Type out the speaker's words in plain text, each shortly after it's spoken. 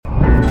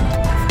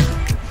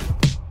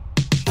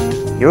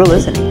You're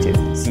listening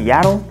to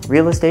Seattle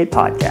Real Estate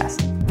Podcast.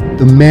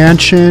 The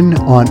mansion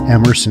on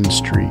Emerson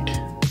Street.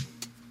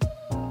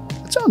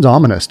 That sounds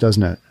ominous,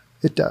 doesn't it?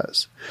 It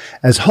does.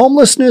 As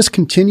homelessness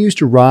continues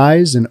to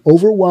rise, an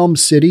overwhelmed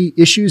city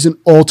issues an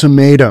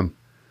ultimatum.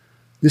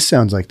 This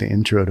sounds like the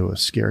intro to a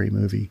scary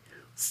movie.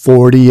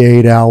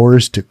 48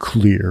 hours to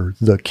clear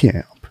the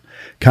camp.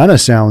 Kind of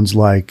sounds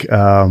like,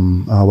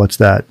 what's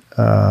that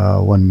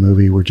one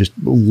movie where just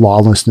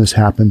lawlessness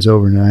happens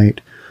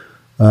overnight?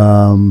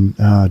 I'll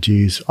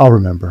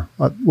remember.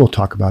 We'll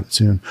talk about it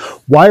soon.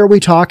 Why are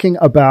we talking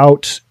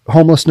about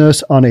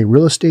homelessness on a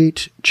real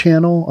estate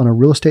channel, on a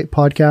real estate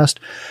podcast?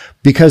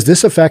 Because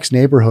this affects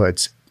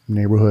neighborhoods.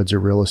 Neighborhoods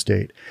are real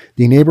estate.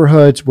 The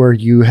neighborhoods where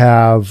you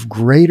have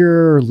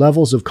greater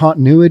levels of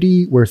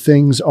continuity, where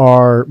things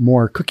are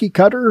more cookie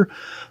cutter,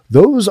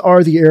 those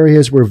are the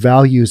areas where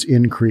values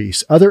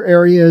increase. Other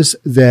areas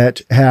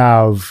that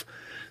have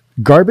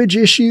garbage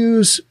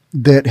issues,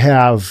 that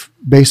have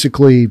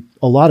basically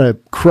a lot of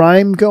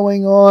crime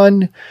going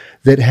on,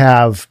 that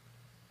have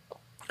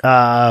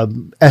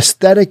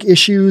aesthetic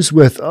issues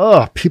with,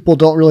 people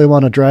don't really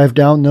want to drive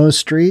down those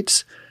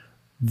streets.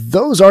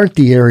 Those aren't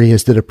the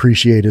areas that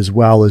appreciate as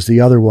well as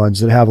the other ones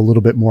that have a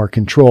little bit more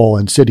control,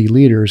 and city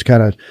leaders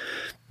kind of,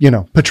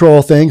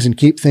 patrol things and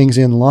keep things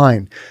in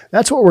line.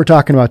 That's what we're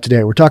talking about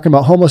today. We're talking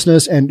about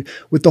homelessness, and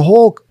with the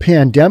whole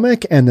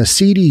pandemic and the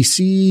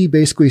CDC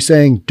basically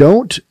saying,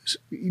 don't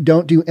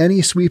do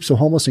any sweeps of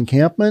homeless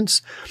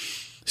encampments.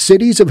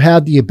 Cities have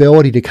had the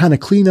ability to kind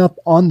of clean up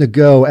on the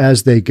go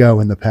as they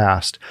go in the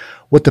past.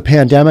 What the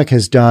pandemic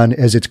has done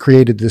is it's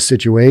created this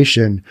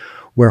situation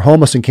where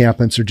homeless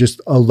encampments are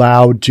just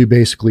allowed to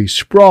basically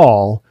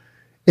sprawl.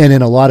 And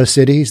in a lot of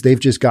cities, they've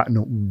just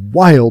gotten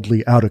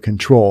wildly out of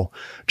control.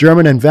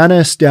 German and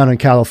Venice down in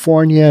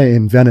California,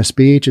 in Venice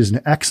Beach, is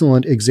an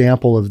excellent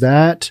example of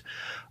that.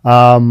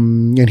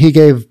 And he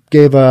gave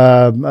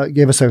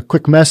us a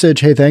quick message.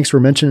 Hey, thanks for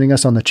mentioning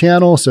us on the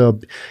channel. So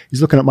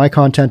he's looking at my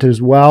content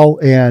as well.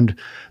 And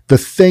the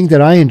thing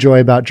that I enjoy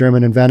about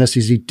German and Venice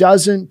is he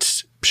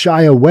doesn't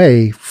shy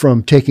away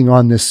from taking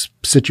on this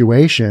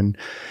situation.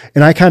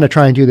 And I kind of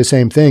try and do the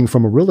same thing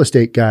from a real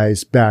estate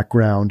guy's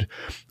background,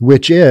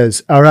 which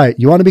is, all right,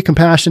 you want to be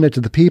compassionate to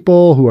the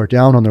people who are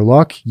down on their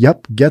luck.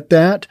 Yep. Get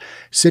that.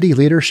 City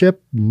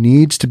leadership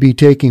needs to be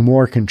taking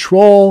more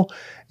control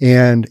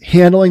and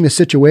handling the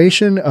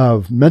situation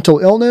of mental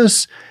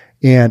illness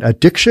and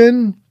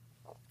addiction,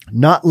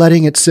 not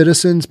letting its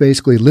citizens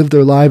basically live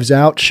their lives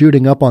out,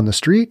 shooting up on the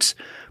streets.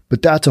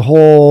 But that's a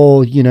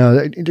whole,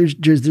 there's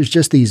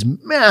just these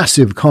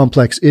massive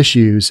complex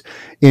issues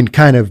in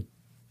kind of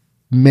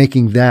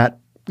making that,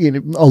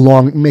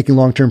 making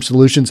long-term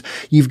solutions.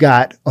 You've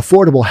got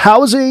affordable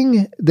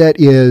housing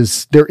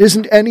there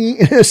isn't any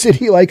in a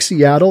city like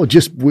Seattle.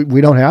 We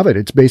don't have it.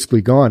 It's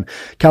basically gone.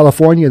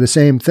 California, the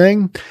same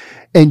thing.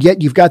 And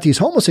yet you've got these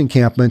homeless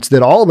encampments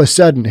that all of a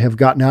sudden have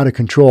gotten out of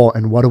control.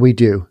 And what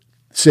do?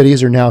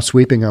 Cities are now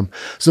sweeping them.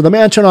 So the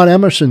mansion on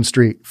Emerson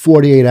Street,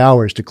 48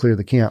 hours to clear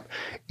the camp.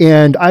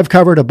 And I've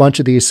covered a bunch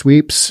of these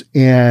sweeps,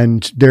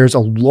 and there's a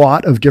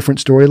lot of different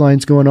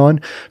storylines going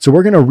on. So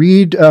we're going to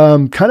read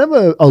kind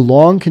of a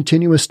long,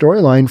 continuous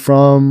storyline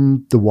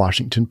from the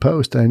Washington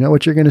Post. I know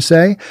what you're going to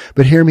say,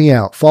 but hear me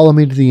out. Follow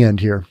me to the end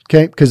here,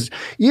 okay? Because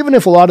even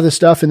if a lot of the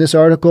stuff in this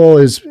article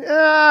is,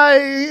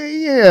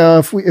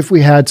 if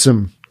we had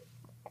some,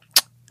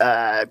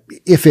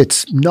 if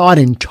it's not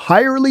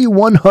entirely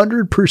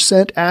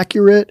 100%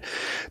 accurate,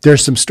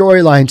 there's some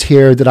storylines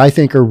here that I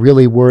think are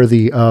really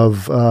worthy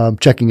of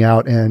checking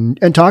out and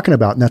talking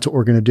about. And that's what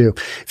we're going to do.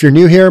 If you're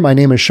new here, my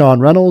name is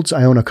Sean Reynolds.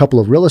 I own a couple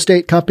of real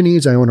estate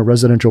companies. I own a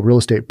residential real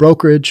estate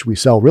brokerage. We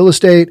sell real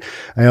estate.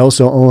 I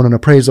also own an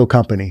appraisal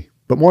company.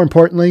 But more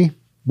importantly,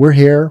 we're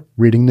here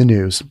reading the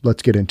news.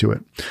 Let's get into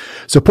it.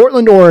 So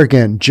Portland,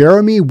 Oregon,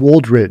 Jeremy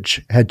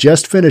Wooldridge had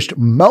just finished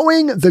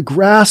mowing the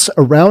grass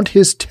around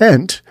his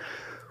tent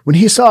when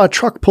he saw a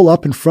truck pull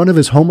up in front of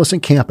his homeless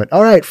encampment.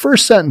 All right,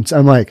 first sentence,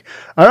 I'm like,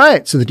 all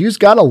right, so the dude's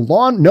got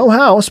a no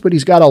house, but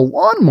he's got a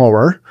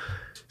lawnmower.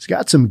 He's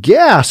got some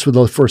gas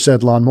for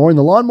said lawnmower, and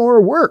the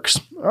lawnmower works.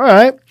 All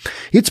right.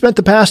 He'd spent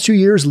the past 2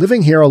 years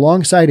living here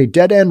alongside a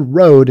dead-end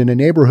road in a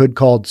neighborhood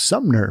called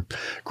Sumner,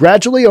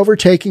 gradually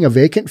overtaking a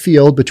vacant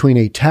field between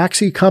a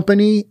taxi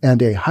company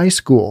and a high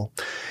school.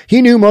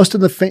 He knew most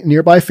of the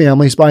nearby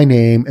families by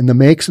name and the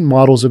makes and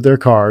models of their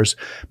cars,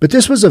 but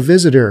this was a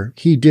visitor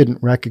he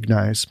didn't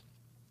recognize.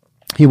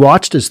 He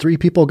watched as 3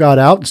 people got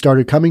out and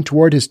started coming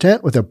toward his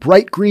tent with a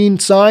bright green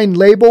sign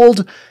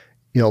labeled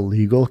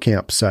illegal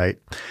campsite.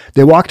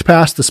 They walked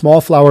past the small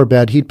flower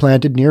bed he'd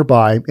planted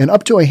nearby and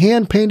up to a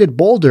hand-painted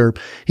boulder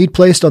he'd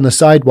placed on the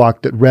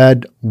sidewalk that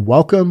read,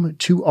 "Welcome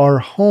to our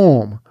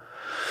home."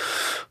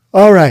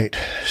 All right.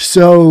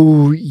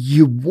 So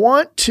you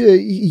want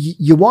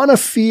to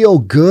feel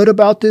good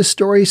about this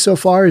story so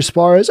far as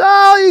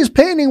he's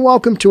painting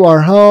 "Welcome to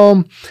our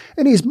home"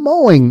 and he's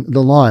mowing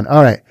the lawn.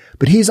 All right.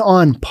 But he's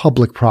on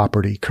public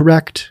property,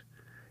 correct?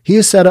 He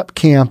has set up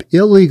camp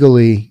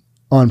illegally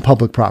on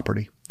public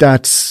property.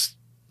 That's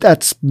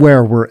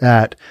where we're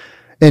at.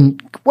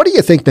 And what do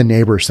you think the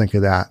neighbors think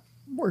of that?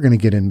 We're going to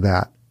get into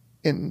that.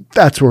 And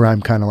that's where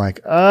I'm kind of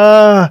like,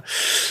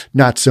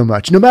 not so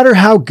much. No matter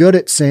how good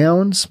it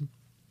sounds,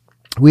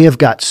 we have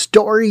got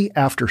story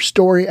after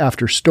story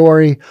after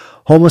story,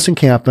 homeless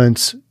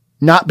encampments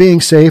not being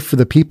safe for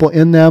the people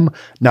in them,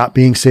 not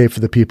being safe for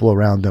the people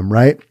around them,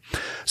 right?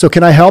 So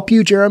can I help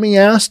you? Jeremy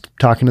asked,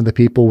 talking to the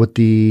people with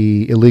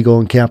the illegal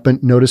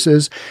encampment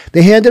notices.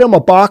 They handed him a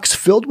box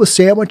filled with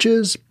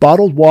sandwiches,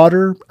 bottled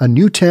water, a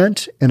new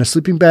tent, and a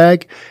sleeping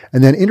bag,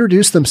 and then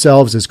introduced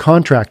themselves as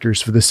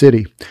contractors for the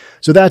city.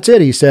 So that's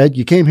it, he said.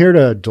 You came here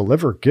to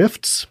deliver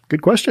gifts?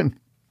 Good question.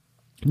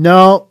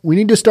 No, we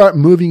need to start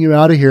moving you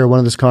out of here, one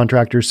of those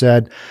contractors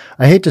said.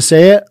 I hate to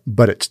say it,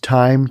 but it's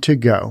time to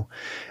go.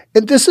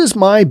 And this is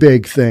my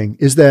big thing,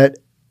 is that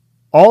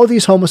all of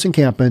these homeless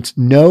encampments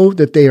know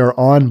that they are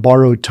on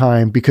borrowed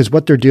time because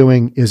what they're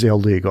doing is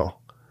illegal.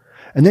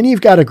 And then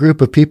you've got a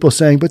group of people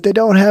saying, but they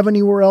don't have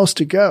anywhere else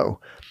to go.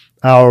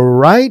 All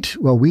right.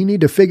 Well, we need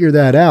to figure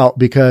that out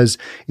because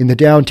in the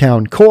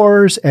downtown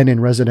cores and in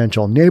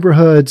residential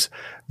neighborhoods,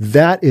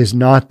 that is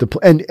not the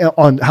and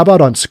how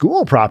about on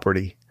school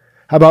property?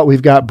 How about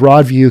we've got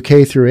Broadview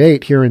K through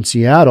 8 here in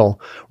Seattle,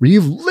 where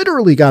you've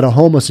literally got a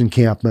homeless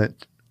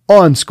encampment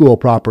on school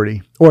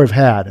property, or have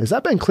had. Has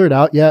that been cleared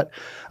out yet?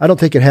 I don't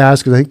think it has,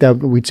 because I think that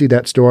we'd see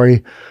that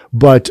story.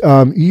 But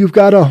you've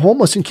got a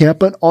homeless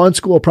encampment on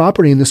school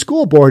property, and the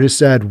school board has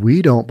said,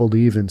 we don't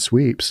believe in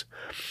sweeps.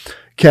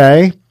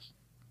 Okay.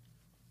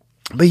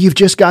 But you've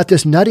just got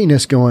this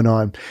nuttiness going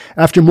on.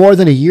 After more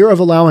than a year of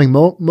allowing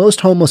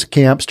most homeless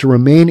camps to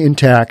remain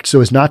intact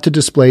so as not to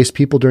displace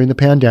people during the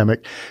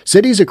pandemic,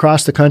 cities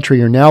across the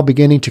country are now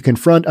beginning to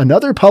confront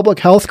another public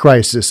health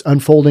crisis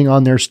unfolding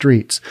on their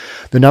streets.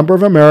 The number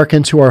of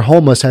Americans who are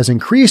homeless has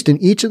increased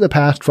in each of the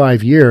past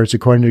 5 years,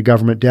 according to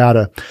government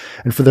data.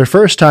 And for the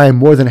first time,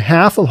 more than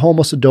half of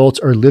homeless adults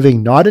are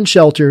living not in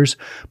shelters,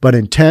 but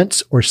in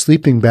tents or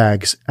sleeping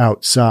bags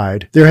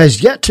outside. There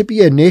has yet to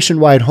be a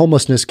nationwide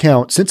homelessness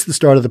count since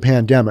the start of the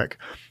pandemic,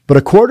 but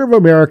a quarter of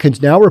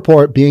Americans now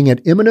report being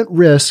at imminent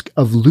risk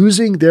of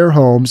losing their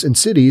homes, and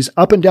cities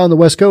up and down the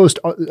West Coast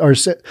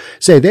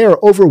say they are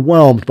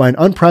overwhelmed by an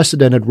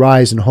unprecedented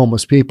rise in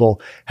homeless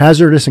people,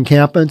 hazardous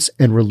encampments,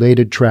 and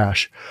related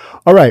trash.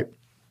 All right.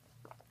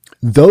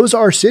 Those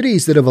are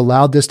cities that have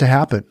allowed this to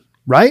happen,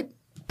 right?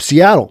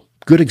 Seattle,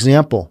 good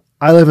example.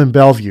 I live in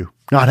Bellevue.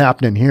 Not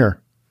happening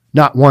here.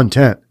 Not one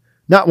tent.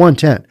 Not one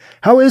tent.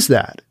 How is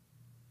that?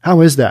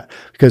 How is that?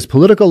 Because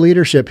political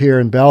leadership here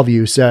in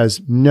Bellevue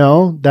says,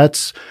 no,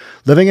 that's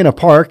living in a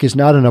park is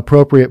not an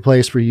appropriate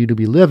place for you to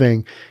be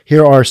living.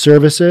 Here are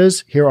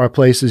services. Here are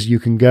places you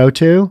can go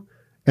to,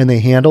 and they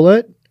handle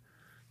it.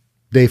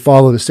 They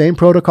follow the same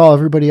protocol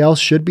everybody else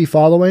should be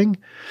following.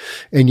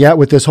 And yet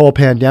with this whole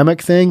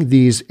pandemic thing,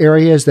 these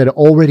areas that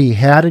already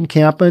had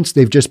encampments,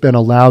 they've just been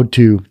allowed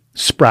to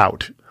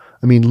sprout.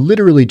 I mean,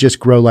 literally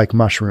just grow like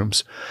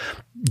mushrooms.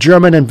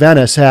 German in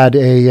Venice had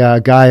a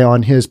guy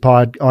on his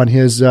one of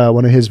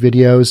his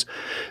videos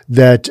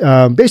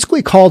that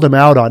basically called him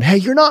out on, hey,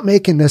 you're not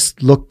making this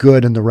look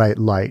good in the right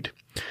light.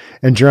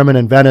 And German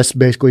in Venice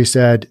basically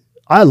said,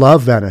 I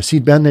love Venice. He's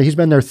been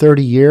there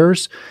 30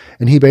 years,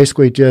 and he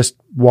basically just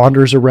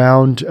wanders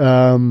around,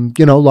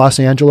 Los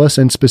Angeles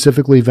and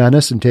specifically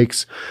Venice, and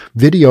takes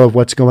video of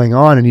what's going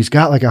on. And he's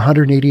got like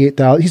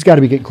 188,000. He's got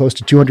to be getting close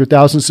to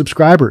 200,000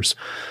 subscribers.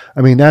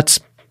 I mean, that's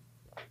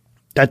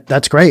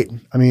great.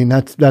 I mean,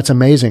 that's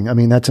amazing. I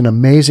mean, that's an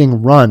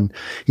amazing run.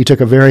 He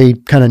took a very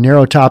kind of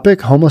narrow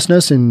topic,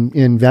 homelessness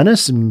in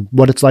Venice and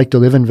what it's like to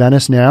live in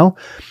Venice now.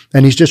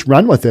 And he's just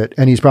run with it.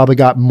 And he's probably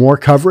got more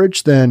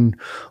coverage than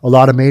a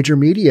lot of major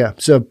media.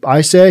 So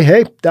I say,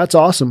 hey, that's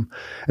awesome.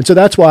 And so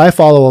that's why I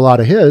follow a lot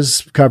of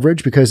his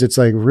coverage, because it's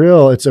a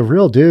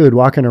real dude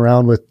walking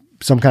around with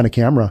some kind of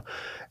camera.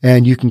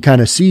 And you can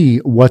kind of see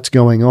what's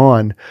going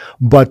on.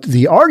 But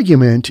the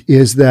argument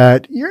is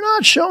that you're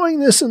not showing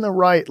this in the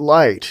right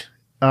light.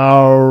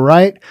 All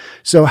right.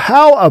 So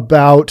how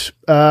about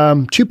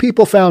 2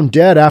 people found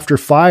dead after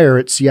fire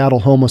at Seattle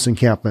homeless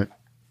encampment?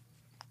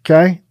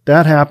 Okay.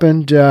 That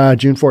happened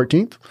June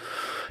 14th.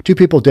 2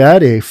 people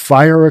dead. A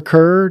fire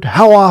occurred.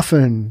 How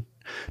often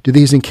do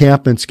these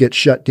encampments get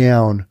shut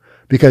down?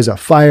 Because a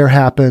fire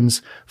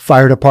happens,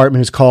 fire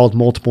department is called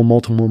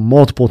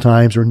multiple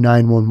times, or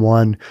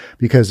 911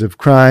 because of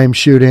crime,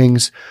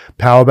 shootings.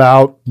 How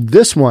about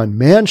this one?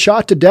 Man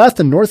shot to death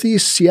in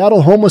Northeast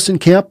Seattle homeless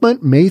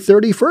encampment, May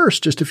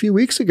 31st, just a few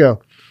weeks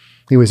ago.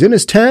 He was in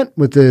his tent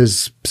with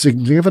his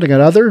significant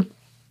other.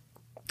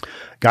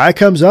 Guy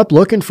comes up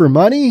looking for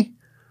money.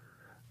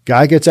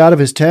 Guy gets out of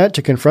his tent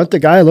to confront the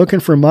guy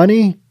looking for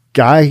money.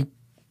 Guy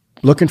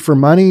looking for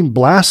money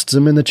blasts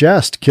him in the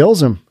chest,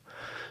 kills him.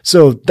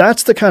 So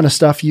that's the kind of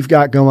stuff you've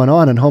got going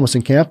on in homeless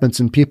encampments,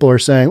 and people are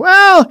saying,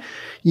 well,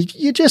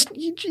 you just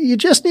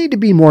need to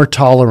be more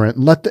tolerant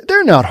and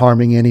they're not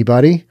harming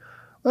anybody.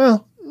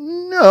 Well,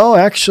 no,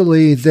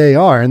 actually they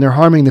are, and they're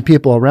harming the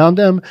people around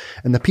them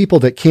and the people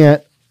that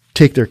can't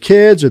take their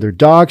kids or their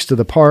dogs to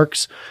the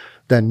parks,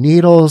 the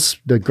needles,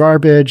 the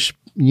garbage,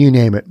 you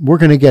name it. We're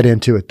going to get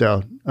into it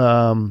though.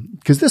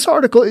 because this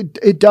article,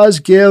 it does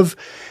give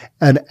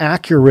an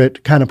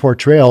accurate kind of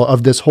portrayal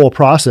of this whole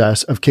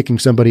process of kicking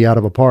somebody out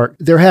of a park.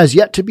 There has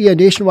yet to be a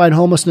nationwide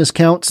homelessness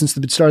count since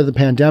the start of the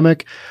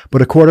pandemic,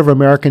 but a quarter of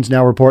Americans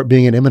now report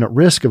being at imminent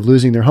risk of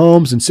losing their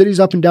homes, and cities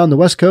up and down the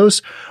West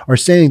Coast are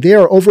saying they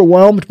are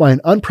overwhelmed by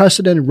an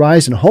unprecedented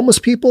rise in homeless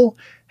people,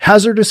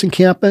 hazardous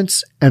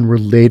encampments, and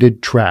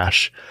related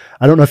trash.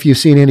 I don't know if you've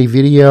seen any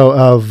video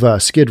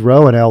of Skid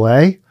Row in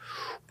LA.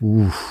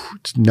 Oof,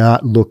 it's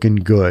not looking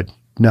good.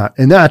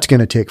 And that's going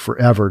to take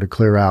forever to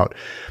clear out.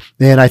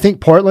 And I think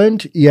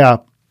Portland, yeah,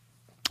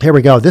 here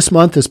we go. This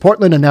month, as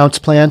Portland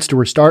announced plans to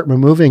restart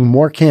removing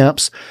more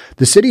camps,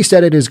 the city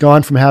said it has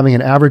gone from having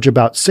an average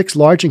about 6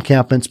 large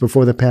encampments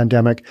before the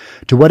pandemic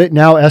to what it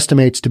now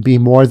estimates to be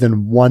more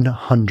than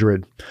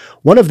 100.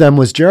 One of them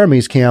was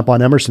Jeremy's camp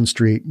on Emerson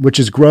Street, which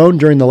has grown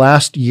during the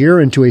last year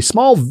into a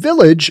small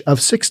village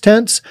of 6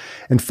 tents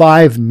and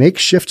 5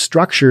 makeshift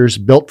structures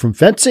built from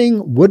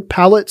fencing, wood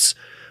pallets.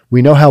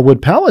 We know how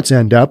wood pallets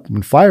end up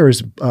when fire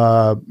is,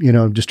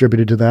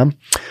 distributed to them.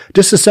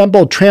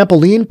 Disassembled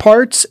trampoline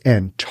parts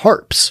and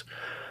tarps.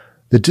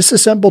 The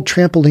disassembled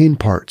trampoline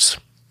parts.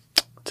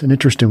 It's an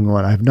interesting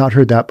one. I have not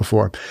heard that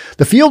before.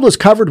 The field was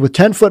covered with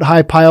 10-foot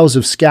high piles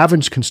of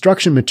scavenged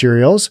construction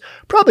materials.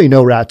 Probably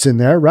no rats in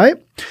there, right?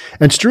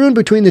 And strewn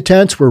between the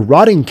tents were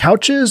rotting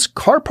couches,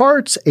 car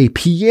parts, a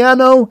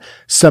piano,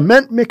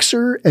 cement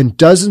mixer, and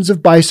dozens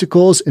of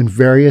bicycles in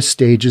various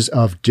stages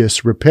of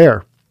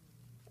disrepair.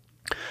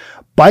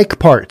 Bike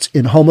parts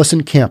in homeless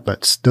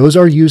encampments, those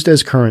are used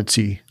as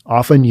currency,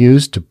 often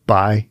used to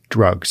buy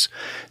drugs.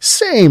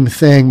 Same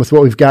thing with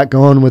what we've got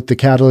going with the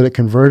catalytic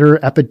converter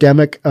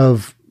epidemic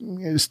of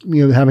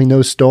having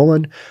those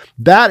stolen.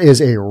 That is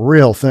a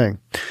real thing.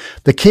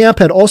 The camp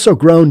had also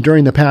grown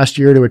during the past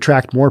year to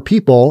attract more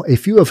people, a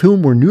few of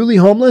whom were newly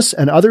homeless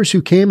and others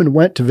who came and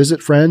went to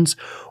visit friends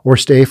or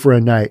stay for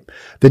a night.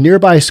 The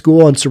nearby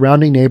school and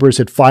surrounding neighbors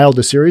had filed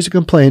a series of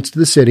complaints to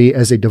the city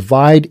as a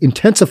divide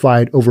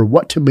intensified over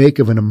what to make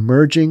of an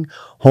emerging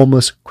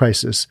homeless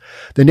crisis.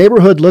 The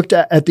neighborhood looked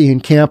at the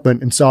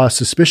encampment and saw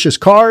suspicious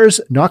cars,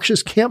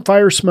 noxious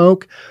campfire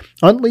smoke,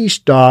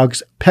 unleashed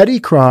dogs, petty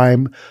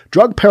crime,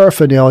 drug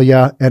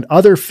paraphernalia, and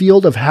other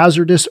field of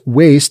hazardous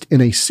waste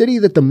in a city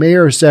that the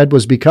mayor said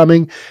was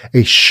becoming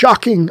a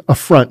shocking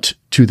affront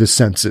to the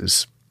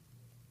senses.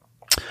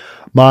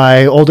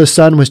 My oldest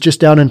son was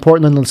just down in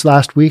Portland this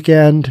last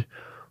weekend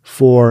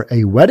for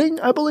a wedding,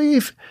 I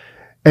believe,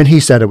 and he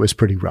said it was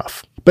pretty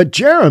rough. But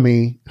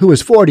Jeremy, who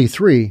was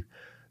 43,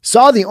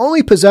 saw the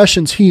only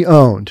possessions he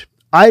owned,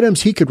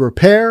 items he could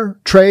repair,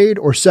 trade,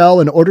 or sell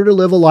in order to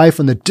live a life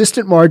on the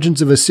distant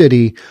margins of a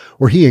city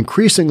where he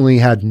increasingly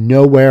had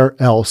nowhere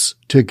else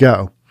to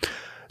go.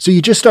 So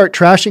you just start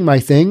trashing my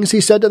things, he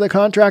said to the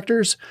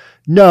contractors.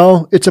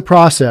 No, it's a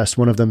process,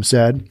 one of them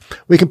said.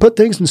 We can put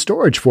things in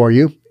storage for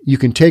you. You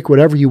can take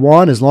whatever you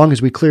want as long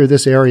as we clear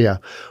this area.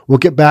 We'll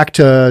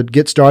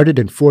get started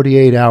in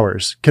 48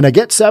 hours. Can I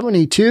get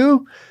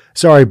 72?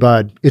 Sorry,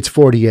 bud, it's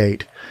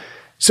 48.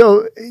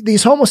 So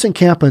these homeless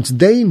encampments,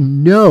 they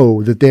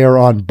know that they are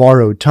on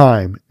borrowed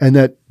time and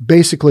that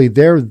basically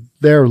they're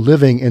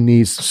living in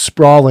these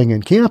sprawling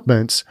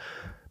encampments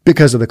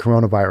because of the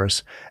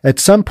coronavirus. At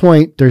some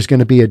point, there's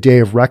going to be a day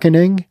of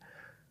reckoning.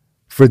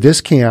 For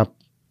this camp,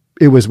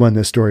 it was when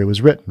this story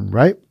was written,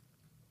 right?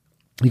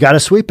 You got to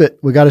sweep it.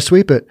 We got to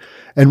sweep it.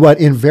 And what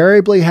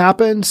invariably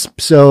happens,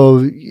 so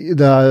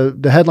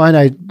the headline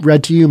I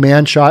read to you,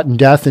 man shot and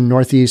death in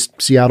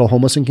Northeast Seattle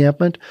homeless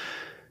encampment.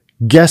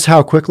 Guess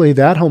how quickly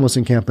that homeless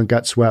encampment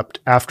got swept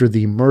after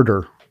the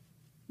murder?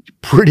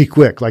 Pretty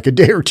quick, like a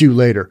day or two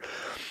later.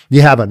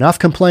 You have enough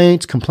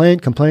complaint.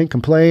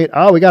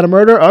 Oh, we got a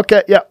murder?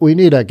 Okay, yeah, we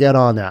need to get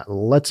on that.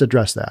 Let's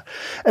address that.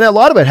 And a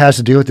lot of it has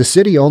to do with the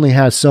city only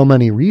has so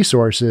many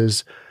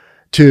resources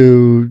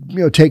to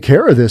take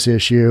care of this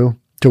issue,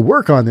 to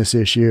work on this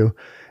issue.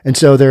 And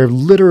so they're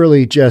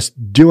literally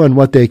just doing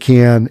what they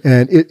can,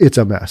 and it's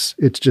a mess.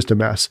 It's just a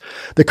mess.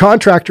 The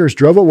contractors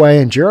drove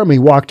away, and Jeremy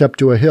walked up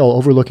to a hill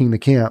overlooking the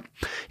camp.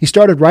 He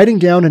started writing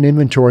down an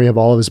inventory of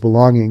all of his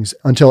belongings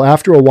until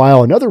after a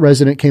while, another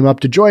resident came up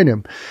to join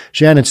him.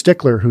 Shannon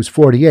Stickler, who's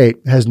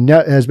 48, has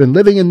been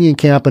living in the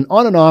encampment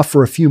on and off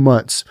for a few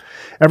months.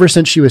 Ever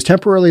since she was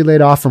temporarily laid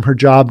off from her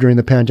job during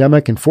the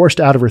pandemic and forced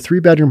out of her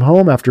 3-bedroom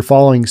home after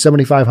falling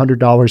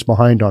 $7,500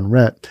 behind on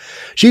rent.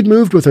 She'd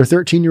moved with her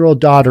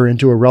 13-year-old daughter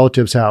into a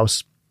relative's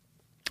house,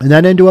 and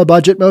then into a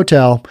budget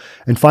motel,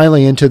 and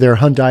finally into their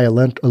Hyundai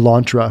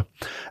Elantra.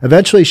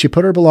 Eventually, she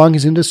put her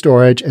belongings into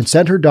storage and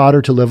sent her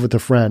daughter to live with a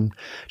friend.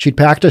 She'd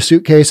packed a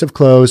suitcase of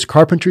clothes,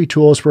 carpentry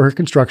tools for her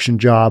construction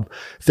job,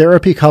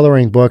 therapy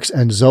coloring books,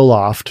 and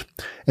Zoloft,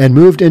 and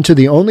moved into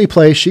the only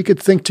place she could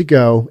think to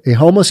go, a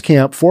homeless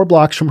camp 4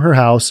 blocks from her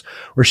house,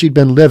 where she'd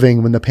been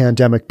living when the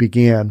pandemic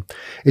began.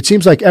 It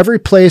seems like every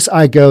place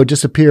I go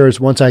disappears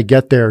once I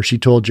get there, she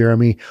told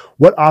Jeremy.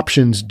 What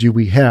options do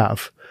we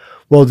have?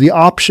 Well, the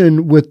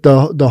option with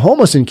the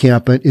homeless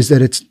encampment is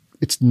that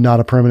it's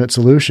not a permanent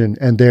solution,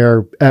 and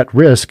they're at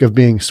risk of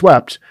being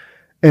swept.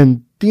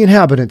 And the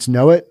inhabitants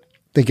know it.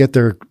 They get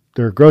their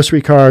their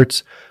grocery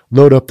carts,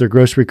 load up their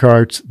grocery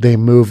carts, they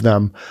move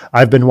them.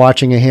 I've been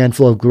watching a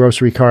handful of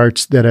grocery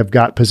carts that have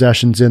got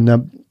possessions in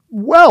them.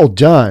 Well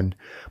done.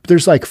 But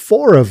there's like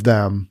 4 of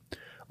them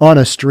on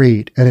a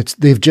street, and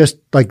they've just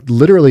like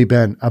literally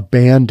been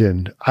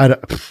abandoned.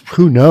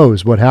 Who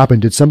knows what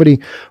happened? Did somebody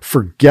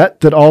forget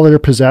that all their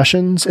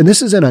possessions? And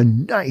this is in a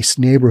nice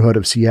neighborhood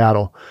of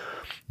Seattle.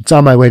 It's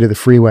on my way to the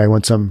freeway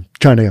once I'm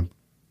trying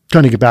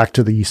to get back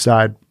to the east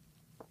side.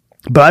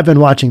 But I've been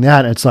watching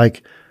that, and it's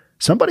like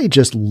somebody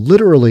just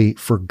literally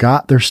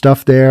forgot their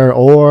stuff there,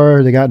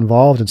 or they got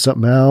involved in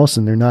something else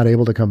and they're not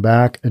able to come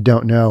back. I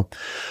don't know.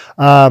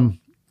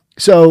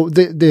 So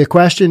the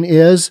question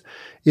is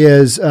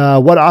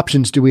what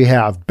options do we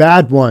have?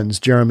 Bad ones,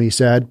 Jeremy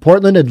said.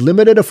 Portland had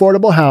limited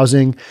affordable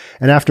housing,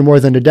 and after more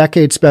than a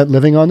decade spent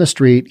living on the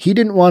street, he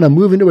didn't want to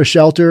move into a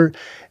shelter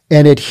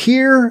and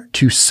adhere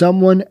to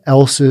someone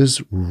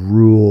else's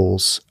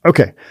rules.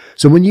 Okay,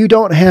 so when you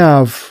don't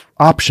have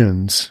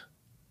options,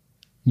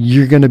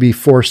 you're going to be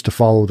forced to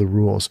follow the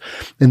rules.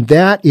 And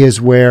that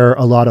is where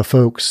a lot of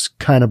folks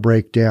kind of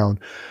break down.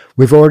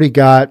 We've already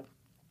got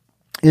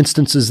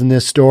instances in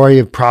this story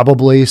of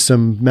probably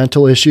some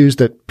mental issues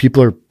that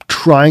people are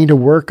trying to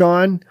work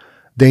on.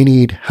 They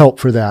need help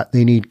for that.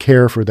 They need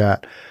care for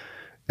that.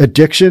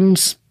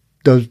 Addictions,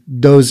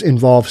 those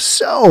involve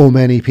so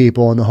many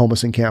people in the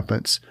homeless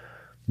encampments.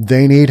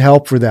 They need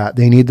help for that.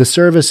 They need the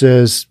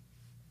services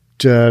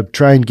to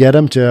try and get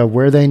them to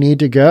where they need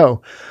to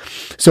go.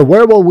 So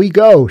where will we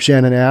go?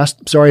 Shannon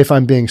asked. Sorry if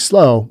I'm being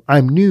slow.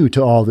 I'm new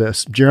to all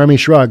this. Jeremy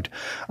shrugged.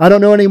 I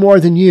don't know any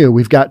more than you.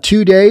 We've got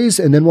 2 days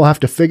and then we'll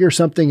have to figure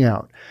something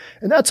out.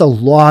 And that's a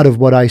lot of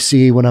what I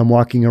see when I'm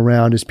walking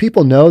around is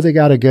people know they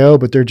got to go,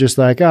 but they're just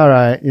like, all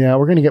right, yeah,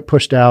 we're going to get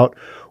pushed out.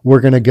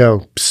 We're going to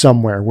go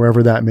somewhere,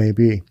 wherever that may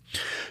be.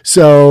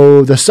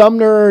 So the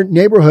Sumner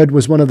neighborhood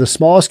was one of the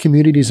smallest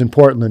communities in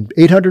Portland,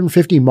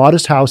 850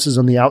 modest houses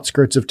on the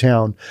outskirts of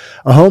town,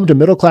 a home to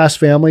middle-class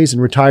families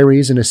and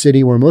retirees in a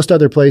city where most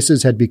other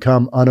places had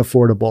become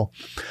unaffordable.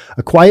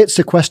 A quiet,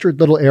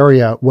 sequestered little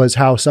area was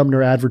how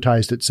Sumner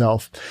advertised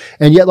itself.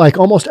 And yet, like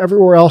almost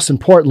everywhere else in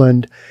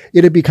Portland,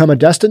 it had become a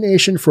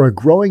destination for a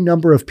growing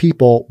number of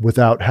people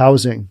without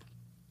housing.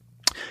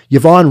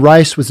 Yvonne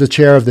Rice was the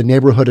chair of the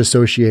neighborhood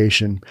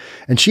association,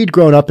 and she'd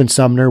grown up in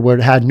Sumner where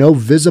it had no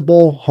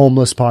visible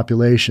homeless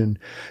population.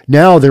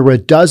 Now there were a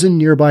dozen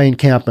nearby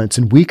encampments,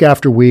 and week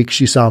after week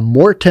she saw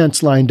more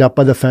tents lined up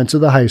by the fence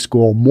of the high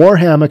school, more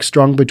hammocks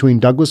strung between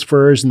Douglas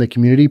firs and the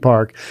community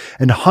park,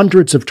 and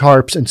hundreds of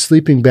tarps and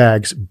sleeping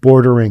bags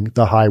bordering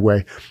the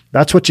highway.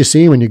 That's what you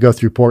see when you go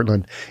through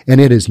Portland, and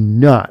it is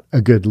not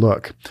a good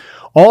look.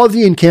 All of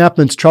the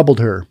encampments troubled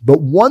her,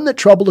 but one that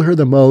troubled her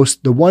the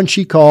most, the one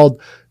she called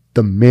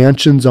the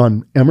mansions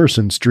on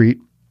Emerson Street,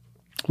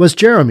 was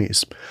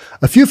Jeremy's.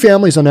 A few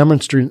families on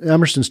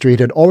Emerson Street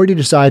had already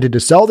decided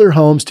to sell their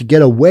homes to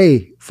get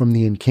away from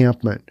the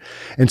encampment,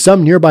 and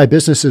some nearby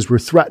businesses were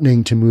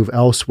threatening to move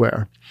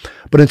elsewhere.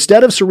 But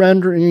instead of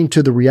surrendering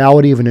to the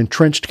reality of an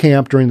entrenched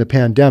camp during the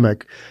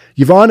pandemic,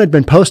 Yvonne had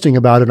been posting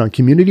about it on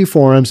community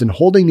forums and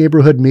holding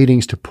neighborhood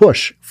meetings to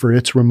push for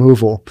its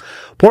removal.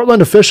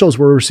 Portland officials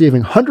were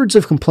receiving hundreds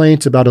of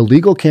complaints about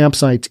illegal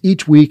campsites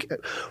each week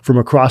from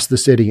across the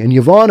city, and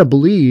Yvonne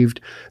believed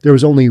there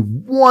was only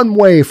one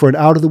way for an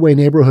out-of-the-way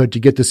neighborhood to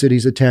get the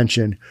city's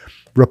attention: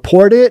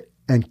 report it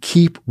and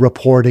keep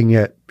reporting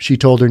it, she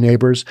told her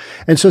neighbors.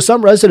 And so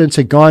some residents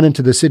had gone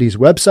into the city's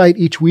website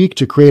each week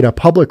to create a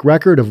public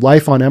record of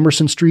life on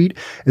Emerson Street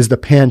as the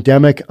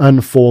pandemic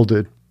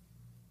unfolded.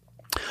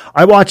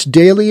 I watch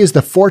daily as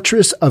the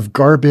fortress of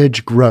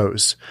garbage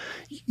grows.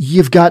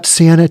 You've got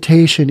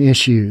sanitation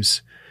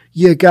issues.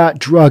 You got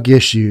drug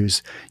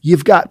issues.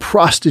 You've got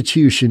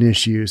prostitution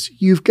issues.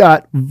 You've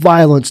got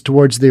violence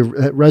towards the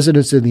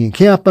residents of the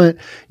encampment.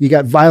 You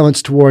got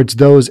violence towards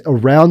those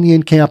around the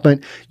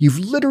encampment. You've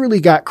literally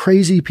got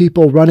crazy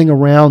people running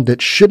around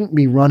that shouldn't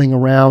be running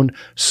around,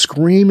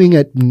 screaming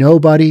at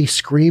nobody,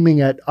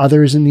 screaming at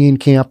others in the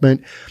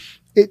encampment.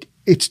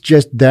 It's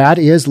just, that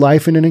is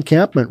life in an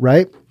encampment,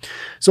 right?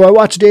 So I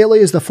watch daily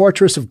as the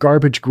fortress of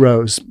garbage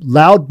grows,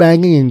 loud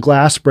banging and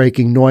glass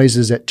breaking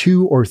noises at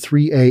 2 or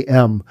 3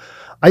 a.m.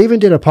 I even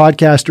did a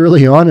podcast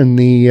early on in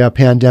the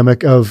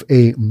pandemic of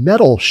a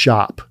metal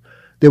shop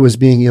that was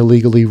being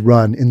illegally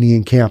run in the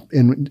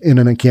in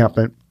an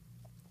encampment.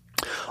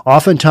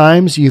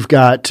 Oftentimes you've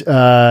got,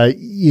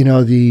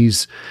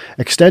 these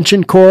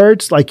extension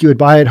cords like you would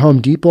buy at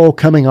Home Depot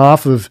coming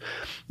off of,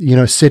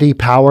 city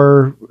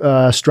power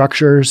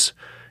structures.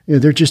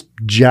 They're just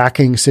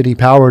jacking city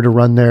power to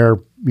run their,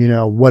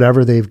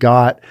 whatever they've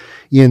got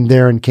in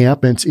their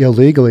encampments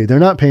illegally. They're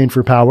not paying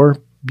for power.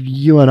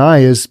 You and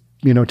I, as,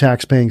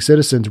 tax-paying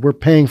citizens, we're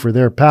paying for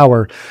their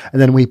power.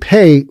 And then we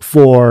pay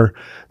for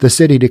the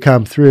city to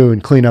come through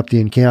and clean up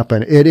the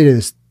encampment. It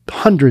is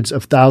hundreds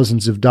of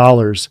thousands of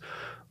dollars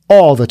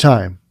all the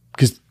time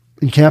because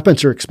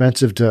encampments are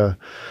expensive to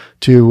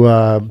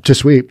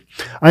sweep.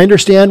 I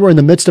understand we're in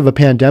the midst of a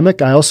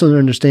pandemic. I also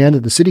understand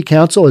that the city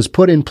council has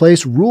put in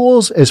place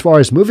rules as far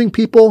as moving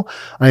people.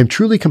 I am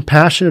truly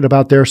compassionate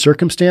about their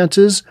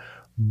circumstances,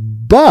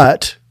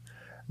 but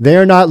they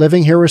are not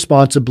living here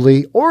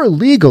responsibly or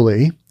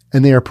legally,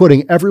 and they are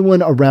putting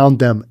everyone around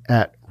them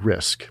at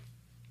risk.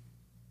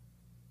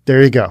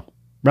 There you go,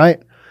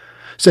 right?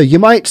 So you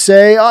might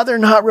say, oh, they're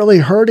not really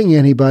hurting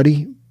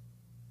anybody,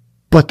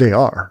 but they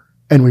are.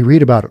 And we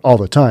read about it all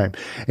the time.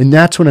 And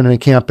that's when an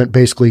encampment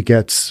basically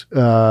gets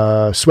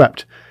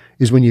swept,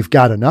 is when you've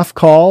got enough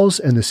calls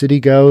and the city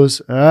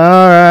goes, all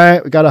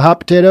right, we got a hot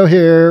potato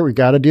here. We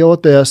got to deal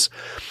with this.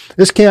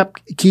 This camp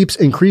keeps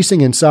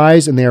increasing in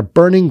size, and they are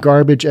burning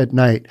garbage at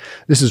night.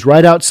 This is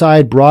right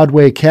outside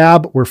Broadway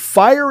Cab, where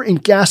fire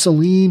and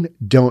gasoline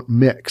don't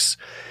mix.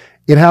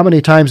 And how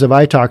many times have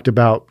I talked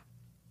about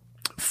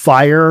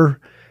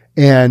fire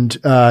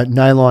and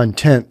nylon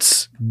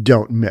tents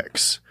don't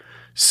mix?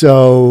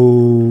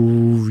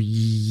 So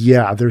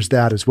yeah, there's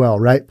that as well,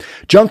 right?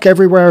 Junk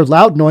everywhere,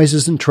 loud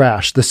noises and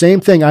trash. The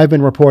same thing I've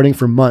been reporting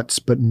for months,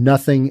 but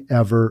nothing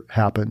ever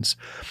happens.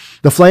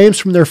 The flames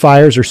from their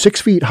fires are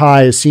 6 feet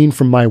high as seen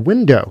from my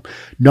window.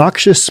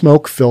 Noxious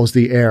smoke fills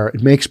the air.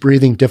 It makes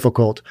breathing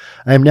difficult.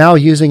 I am now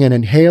using an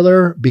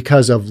inhaler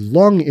because of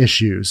lung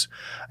issues.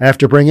 I have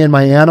to bring in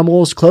my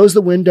animals, close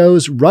the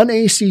windows, run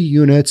AC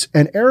units,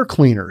 and air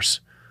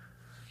cleaners.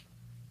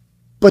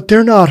 But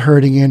they're not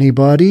hurting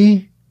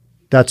anybody.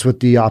 That's what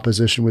the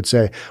opposition would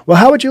say. Well,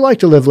 how would you like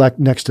to live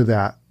next to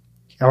that?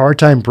 A hard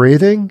time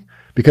breathing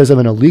because of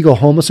an illegal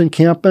homeless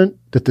encampment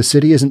that the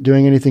city isn't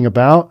doing anything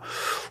about?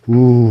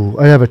 Ooh,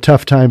 I'd have a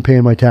tough time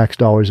paying my tax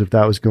dollars if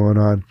that was going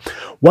on.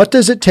 What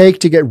does it take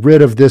to get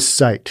rid of this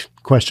site?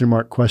 Question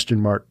mark, question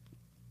mark.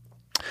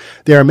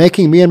 They are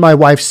making me and my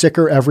wife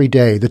sicker every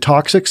day. The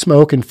toxic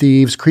smoke and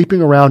thieves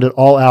creeping around at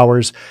all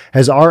hours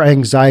has our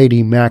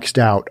anxiety maxed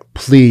out.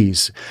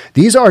 Please.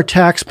 These are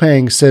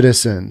tax-paying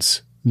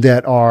citizens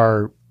that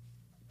are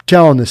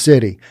telling the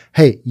city,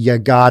 hey, you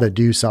got to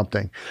do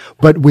something.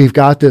 But we've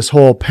got this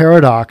whole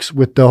paradox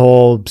with the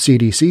whole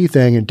CDC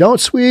thing, and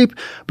don't sweep,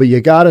 but you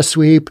got to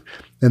sweep.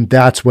 And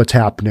that's what's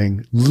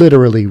happening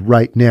literally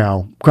right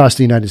now across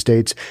the United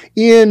States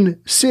in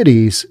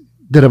cities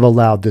that have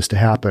allowed this to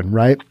happen,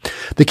 right?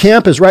 The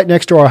camp is right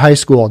next to our high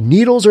school.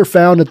 Needles are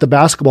found at the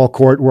basketball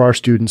court where our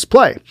students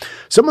play.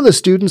 Some of the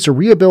students are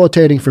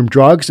rehabilitating from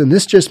drugs, and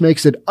this just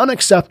makes it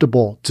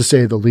unacceptable, to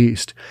say the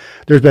least.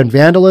 There's been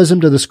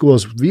vandalism to the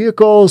school's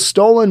vehicles,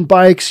 stolen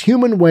bikes,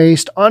 human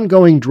waste,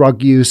 ongoing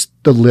drug use.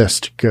 The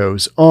list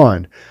goes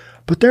on.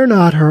 But they're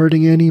not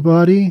hurting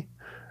anybody.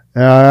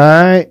 All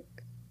right.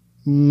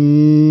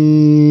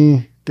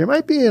 There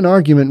might be an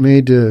argument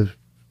made that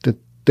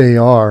they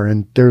are,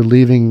 and they're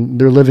living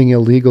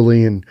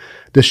illegally, and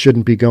this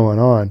shouldn't be going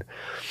on.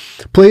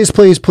 Please,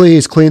 please,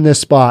 please clean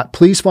this spot.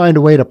 Please find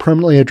a way to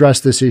permanently address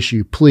this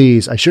issue.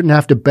 Please. I shouldn't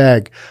have to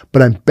beg,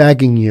 but I'm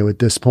begging you at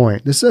this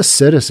point. This is a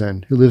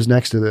citizen who lives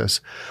next to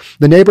this.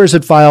 The neighbors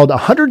had filed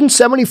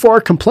 174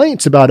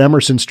 complaints about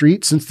Emerson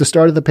Street since the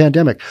start of the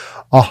pandemic.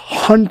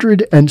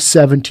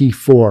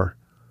 174.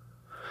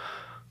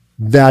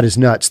 That is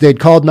nuts. They'd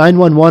called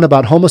 911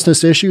 about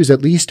homelessness issues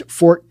at least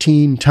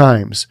 14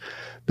 times.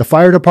 The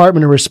fire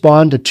department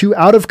responded to 2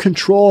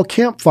 out-of-control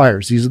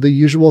campfires. These are the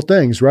usual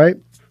things, right?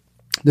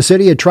 The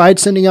city had tried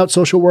sending out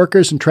social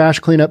workers and trash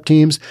cleanup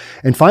teams.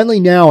 And finally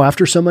now,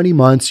 after so many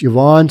months,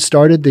 Yvonne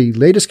started the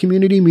latest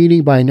community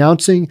meeting by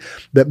announcing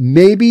that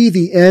maybe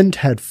the end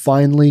had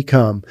finally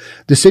come.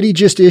 The city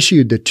just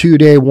issued the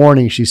 2-day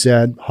warning, she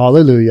said.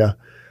 Hallelujah.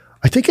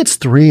 I think it's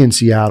 3 in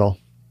Seattle.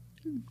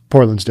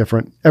 Portland's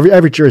different.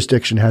 Every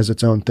jurisdiction has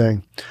its own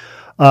thing.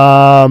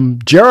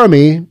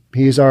 Jeremy,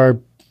 he's our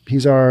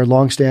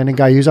longstanding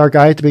guy. He's our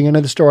guy at the beginning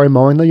of the story,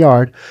 mowing the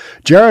yard.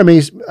 Jeremy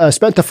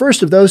spent the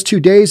first of those 2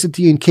 days at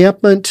the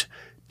encampment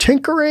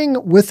tinkering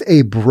with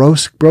a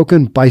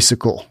broken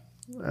bicycle.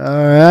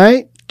 All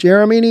right.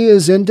 Jeremy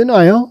is in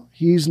denial.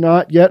 He's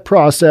not yet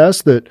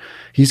processed that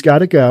he's got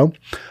to go.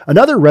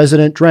 Another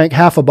resident drank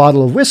half a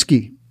bottle of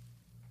whiskey.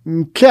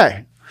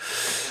 Okay.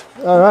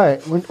 All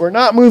right. We're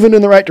not moving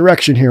in the right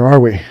direction here, are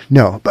we?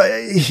 No. But,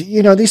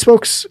 these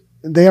folks,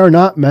 they are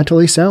not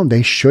mentally sound.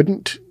 They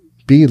shouldn't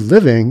be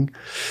living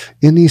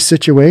in these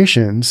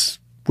situations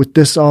with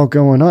this all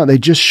going on. They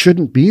just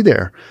shouldn't be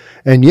there.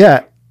 And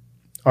yet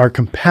our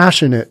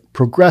compassionate,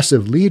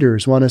 progressive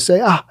leaders want to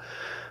say,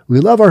 we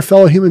love our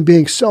fellow human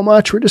beings so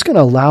much. We're just going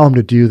to allow them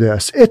to do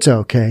this. It's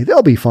okay.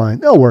 They'll be fine.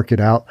 They'll work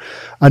it out.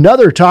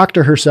 Another talked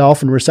to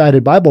herself and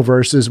recited Bible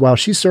verses while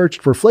she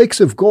searched for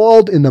flakes of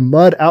gold in the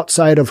mud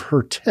outside of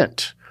her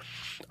tent.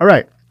 All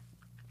right.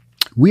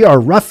 We are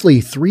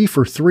roughly 3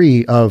 for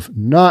 3 of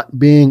not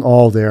being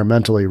all there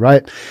mentally,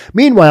 right?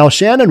 Meanwhile,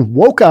 Shannon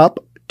woke up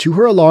to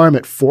her alarm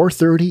at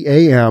 4:30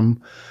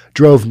 a.m.,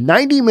 drove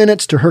 90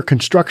 minutes to her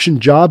construction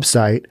job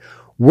site,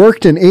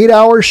 worked an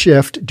 8-hour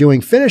shift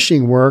doing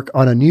finishing work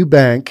on a new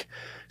bank,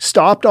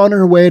 stopped on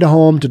her way to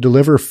home to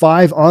deliver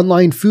 5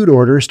 online food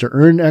orders to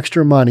earn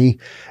extra money,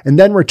 and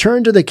then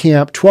returned to the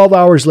camp 12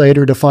 hours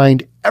later to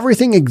find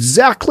everything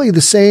exactly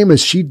the same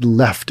as she'd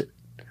left it.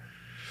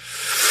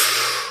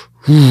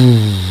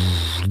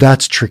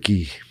 That's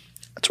tricky.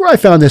 That's where I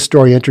found this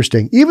story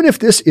interesting. Even if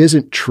this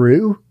isn't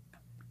true,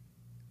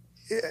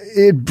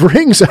 it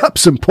brings up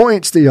some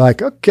points that you're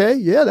like, okay,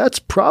 yeah, that's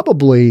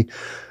probably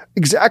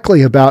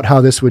exactly about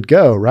how this would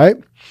go, right?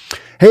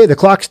 Hey, the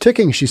clock's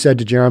ticking, she said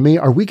to Jeremy.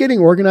 Are we getting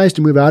organized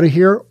to move out of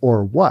here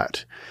or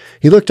what?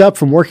 He looked up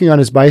from working on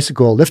his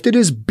bicycle, lifted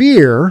his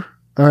beer.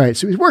 All right,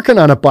 so he's working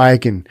on a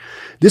bike, and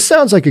this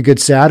sounds like a good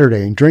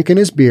Saturday, and drinking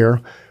his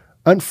beer.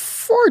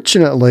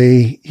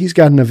 Unfortunately, he's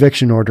got an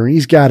eviction order, and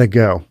he's got to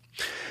go.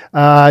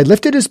 I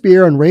lifted his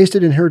beer and raised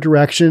it in her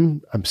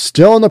direction. I'm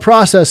still in the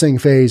processing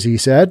phase, he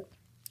said.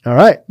 All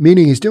right,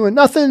 meaning he's doing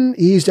nothing.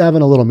 He's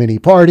having a little mini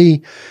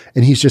party,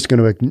 and he's just going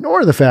to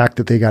ignore the fact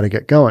that they got to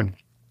get going.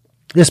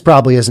 This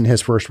probably isn't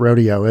his first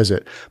rodeo, is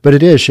it? But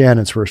it is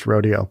Shannon's first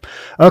rodeo.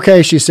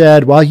 Okay, she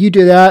said, while you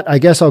do that, I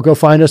guess I'll go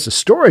find us a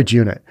storage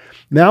unit.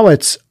 Now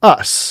it's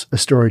us, a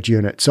storage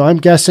unit. So I'm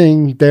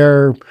guessing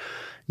they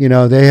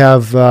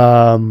have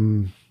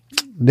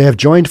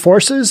joined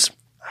forces.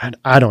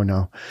 I don't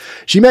know.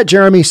 She met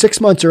Jeremy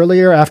 6 months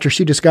earlier after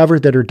she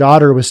discovered that her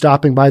daughter was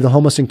stopping by the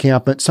homeless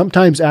encampment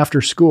sometimes after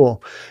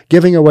school,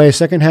 giving away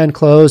secondhand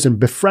clothes and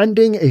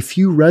befriending a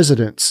few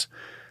residents.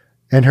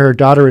 And her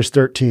daughter is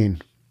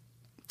 13.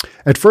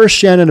 At first,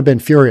 Shannon had been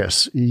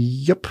furious.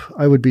 Yep,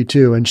 I would be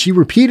too. And she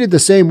repeated the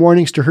same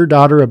warnings to her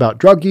daughter about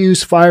drug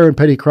use, fire, and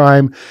petty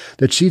crime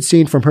that she'd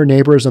seen from her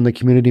neighbors on the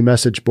community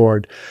message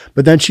board.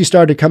 But then she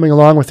started coming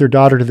along with her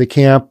daughter to the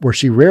camp where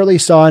she rarely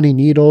saw any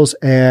needles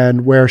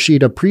and where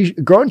she'd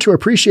grown to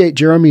appreciate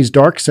Jeremy's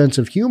dark sense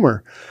of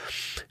humor.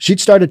 She'd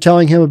started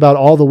telling him about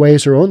all the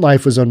ways her own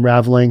life was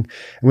unraveling.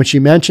 And when she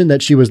mentioned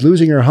that she was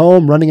losing her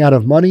home, running out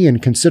of money, and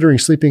considering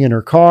sleeping in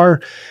her car,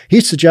 he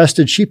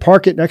suggested she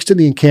park it next to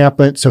the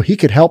encampment so he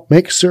could help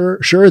make sure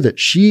that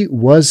she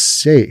was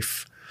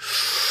safe.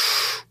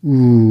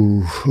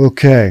 Ooh,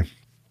 okay.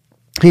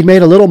 He'd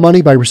made a little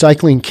money by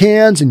recycling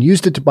cans and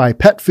used it to buy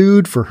pet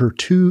food for her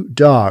 2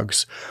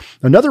 dogs.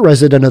 Another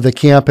resident of the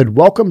camp had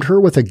welcomed her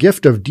with a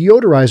gift of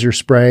deodorizer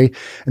spray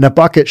and a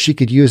bucket she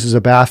could use as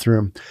a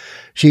bathroom.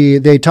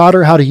 They taught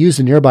her how to use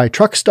a nearby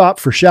truck stop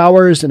for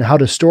showers and how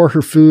to store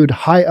her food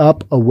high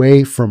up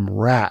away from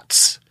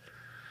rats.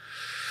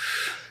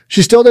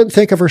 She still didn't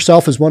think of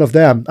herself as one of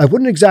them. I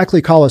wouldn't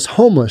exactly call us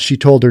homeless, she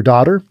told her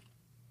daughter.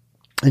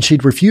 And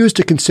she'd refused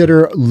to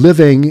consider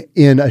living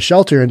in a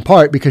shelter in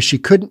part because she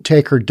couldn't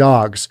take her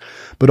dogs,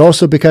 but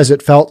also because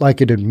it felt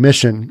like an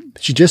admission.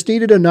 She just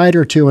needed a night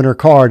or two in her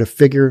car to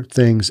figure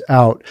things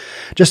out.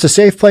 Just a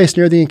safe place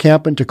near the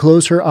encampment to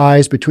close her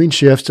eyes between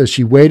shifts as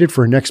she waited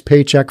for her next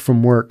paycheck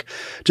from work.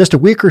 Just a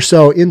week or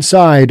so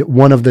inside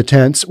one of the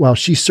tents while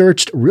she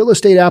searched real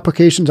estate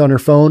applications on her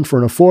phone for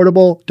an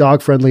affordable,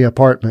 dog-friendly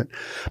apartment.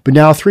 But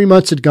now 3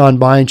 months had gone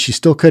by and she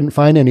still couldn't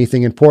find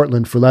anything in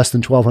Portland for less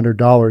than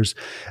 $1,200.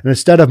 And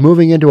instead of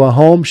moving into a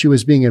home, she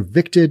was being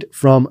evicted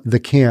from the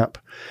camp.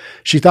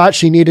 She thought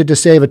she needed to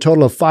save a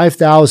total of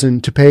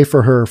 $5,000 to pay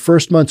for her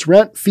first month's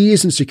rent,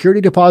 fees, and security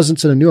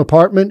deposits in a new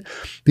apartment.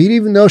 But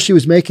even though she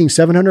was making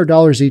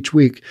 $700 each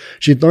week,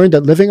 she'd learned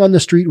that living on the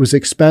street was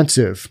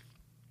expensive.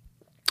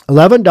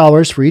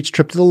 $11 for each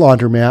trip to the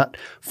laundromat,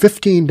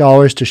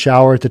 $15 to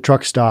shower at the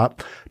truck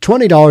stop,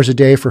 $20 a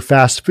day for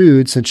fast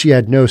food since she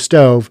had no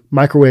stove,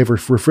 microwave, or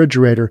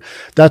refrigerator.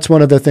 That's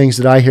one of the things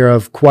that I hear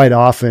of quite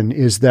often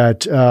is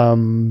that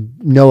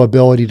no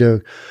ability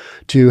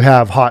to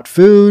have hot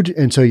food.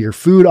 And so your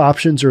food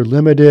options are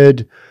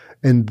limited.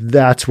 And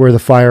that's where the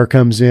fire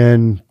comes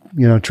in,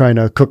 trying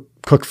to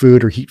cook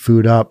food or heat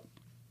food up.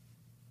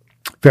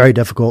 Very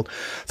difficult.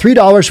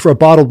 $3 for a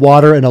bottled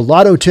water and a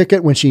lotto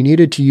ticket when she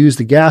needed to use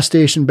the gas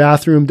station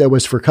bathroom that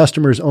was for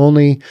customers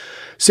only.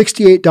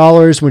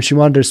 $68 when she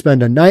wanted to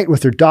spend a night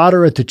with her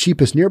daughter at the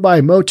cheapest nearby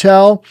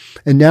motel.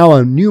 And now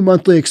a new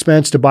monthly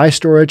expense to buy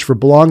storage for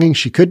belongings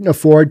she couldn't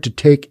afford to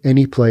take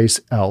anyplace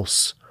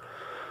else.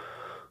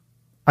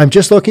 I'm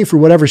just looking for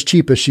whatever's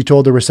cheapest, she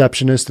told the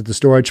receptionist at the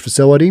storage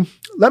facility.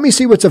 Let me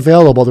see what's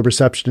available, the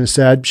receptionist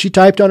said. She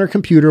typed on her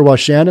computer while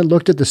Shannon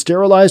looked at the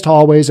sterilized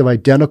hallways of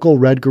identical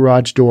red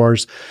garage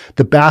doors,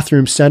 the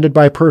bathroom scented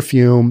by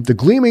perfume, the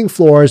gleaming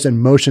floors,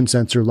 and motion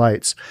sensor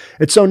lights.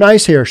 It's so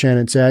nice here,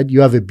 Shannon said. You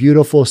have a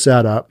beautiful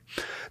setup.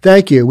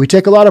 Thank you. We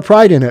take a lot of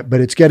pride in it, but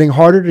it's getting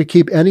harder to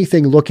keep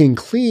anything looking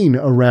clean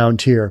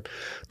around here.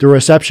 The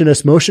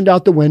receptionist motioned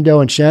out the window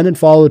and Shannon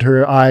followed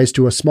her eyes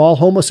to a small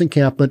homeless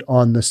encampment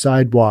on the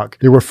sidewalk.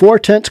 There were 4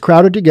 tents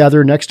crowded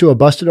together next to a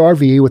busted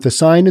RV with a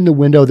sign in the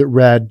window that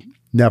read,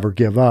 "Never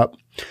give up."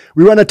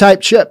 We run a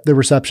tight ship, the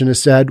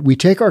receptionist said. We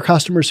take our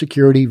customer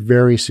security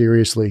very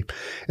seriously.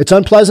 It's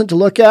unpleasant to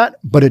look at,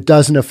 but it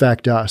doesn't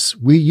affect us.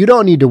 You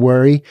don't need to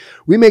worry.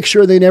 We make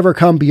sure they never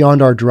come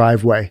beyond our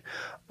driveway.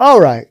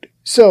 All right.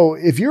 So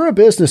if you're a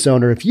business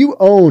owner, if you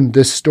own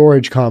this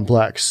storage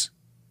complex,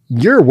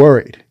 you're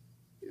worried.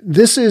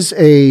 This is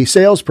a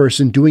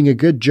salesperson doing a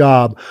good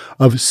job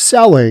of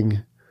selling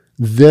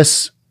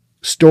this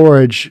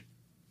storage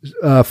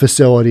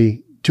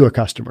facility to a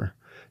customer.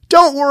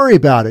 Don't worry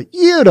about it.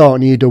 You don't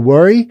need to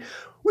worry.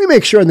 We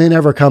make sure they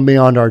never come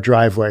beyond our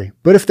driveway.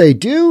 But if they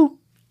do,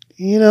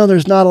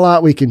 there's not a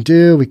lot we can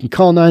do. We can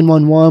call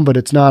 911, but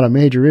it's not a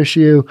major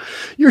issue.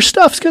 Your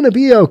stuff's going to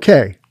be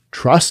okay.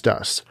 Trust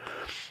us.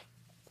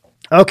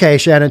 Okay,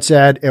 Shannon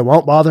said, it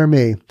won't bother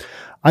me.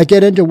 I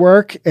get into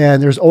work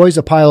and there's always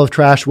a pile of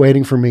trash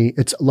waiting for me.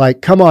 It's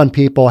like, come on,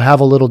 people, have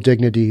a little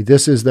dignity.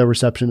 This is the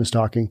receptionist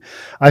talking.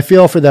 I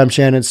feel for them,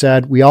 Shannon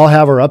said. We all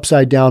have our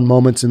upside down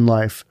moments in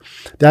life.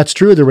 That's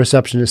true, the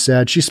receptionist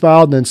said. She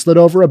smiled and then slid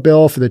over a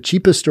bill for the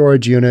cheapest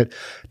storage unit,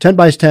 10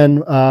 by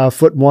 10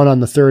 foot one on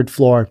the third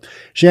floor.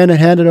 Shannon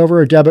handed over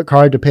her debit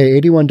card to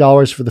pay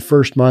 $81 for the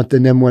first month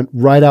and then went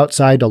right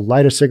outside to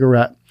light a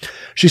cigarette.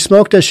 She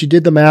smoked as she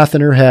did the math in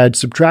her head,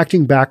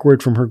 subtracting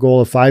backward from her goal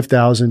of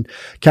 $5,000,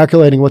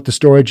 calculating what the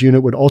storage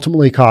unit would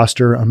ultimately cost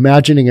her,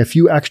 imagining a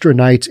few extra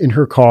nights in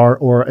her car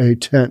or a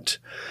tent.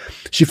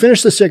 She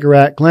finished the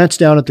cigarette, glanced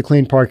down at the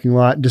clean parking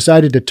lot, and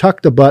decided to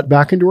tuck the butt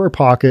back into her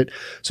pocket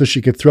so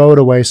she could throw it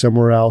away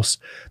somewhere else.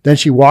 Then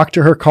she walked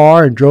to her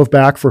car and drove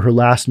back for her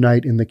last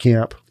night in the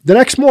camp. The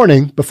next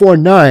morning, before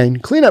 9,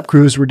 cleanup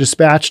crews were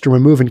dispatched to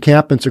remove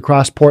encampments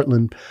across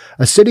Portland.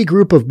 A small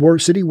group of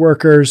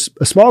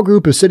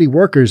city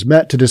workers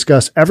met to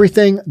discuss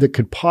everything that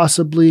could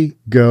possibly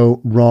go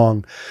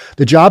wrong.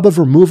 The job of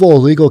removal of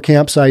illegal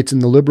campsites in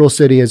the liberal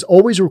city has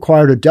always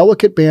required a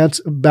delicate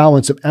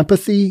balance of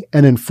empathy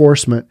and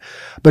enforcement.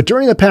 But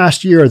during the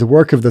past year, the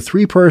work of the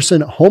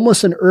 3-person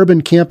Homeless and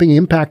Urban Camping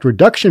Impact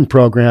Reduction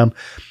Program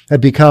had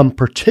become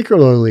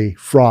particularly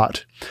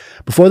fraught.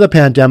 Before the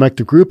pandemic,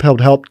 the group had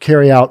helped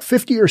carry out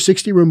 50 or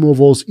 60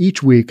 removals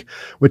each week,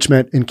 which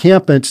meant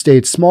encampments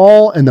stayed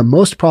small and the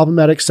most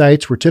problematic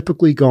sites were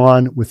typically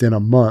gone within a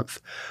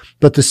month.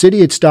 But the city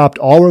had stopped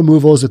all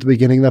removals at the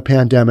beginning of the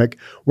pandemic,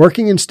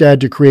 working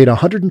instead to create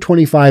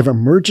 125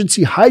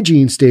 emergency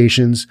hygiene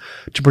stations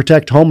to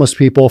protect homeless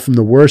people from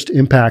the worst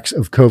impacts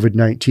of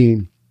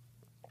COVID-19.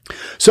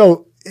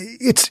 So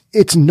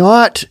it's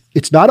not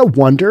a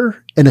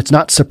wonder, and it's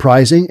not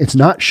surprising. It's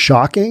not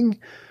shocking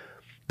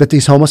that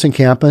these homeless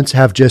encampments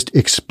have just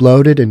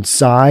exploded in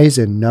size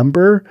and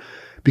number,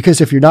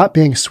 because if you're not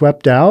being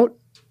swept out,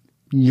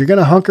 you're going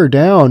to hunker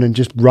down and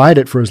just ride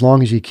it for as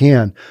long as you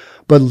can.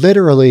 But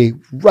literally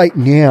right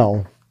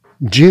now,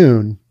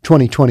 June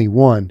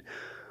 2021,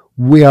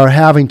 we are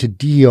having to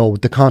deal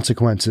with the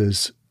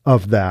consequences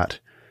of that.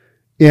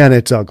 And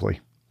it's ugly.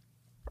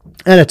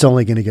 And it's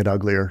only going to get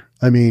uglier.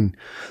 I mean,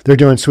 they're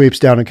doing sweeps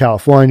down in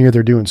California.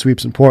 They're doing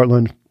sweeps in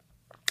Portland.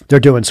 They're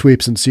doing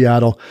sweeps in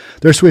Seattle.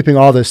 They're sweeping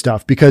all this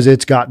stuff because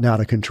it's gotten out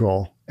of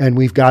control. And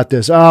we've got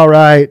this, all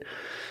right,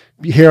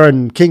 here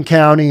in King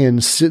County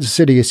and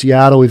city of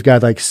Seattle, we've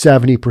got like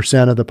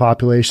 70% of the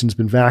population's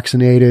been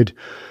vaccinated.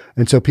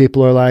 And so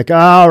people are like,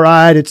 all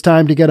right, it's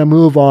time to get a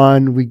move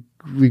on.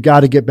 We got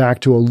to get back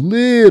to a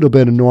little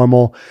bit of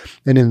normal.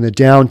 And in the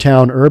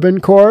downtown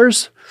urban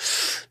cores,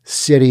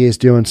 city is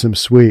doing some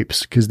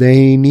sweeps because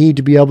they need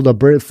to be able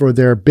to, for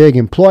their big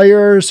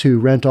employers who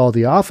rent all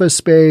the office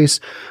space,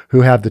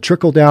 who have the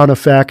trickle down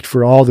effect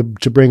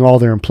to bring all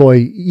their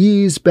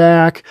employees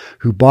back,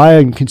 who buy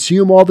and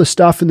consume all the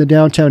stuff in the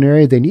downtown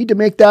area. They need to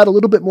make that a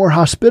little bit more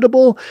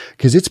hospitable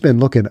because it's been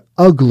looking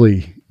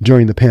ugly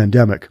during the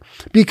pandemic,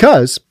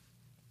 because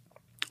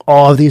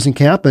all of these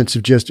encampments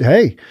have just,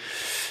 hey,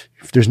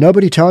 if there's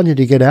nobody telling you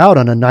to get out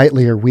on a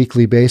nightly or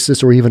weekly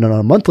basis or even on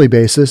a monthly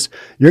basis,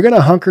 you're going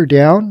to hunker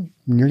down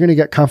and you're going to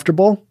get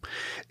comfortable.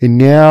 And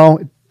now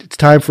it's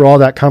time for all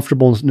that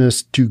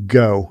comfortableness to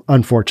go,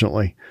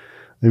 unfortunately.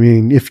 I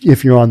mean,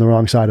 if you're on the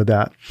wrong side of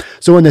that.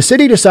 So when the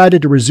city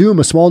decided to resume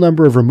a small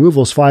number of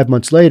removals 5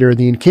 months later,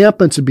 the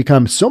encampments had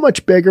become so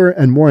much bigger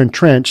and more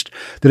entrenched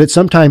that it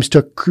sometimes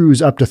took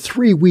crews up to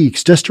 3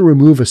 weeks just to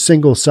remove a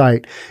single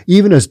site,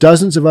 even as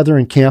dozens of other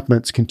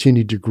encampments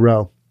continued to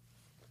grow.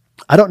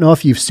 I don't know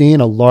if you've seen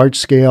a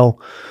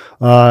large-scale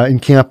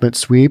encampment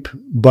sweep,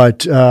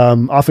 but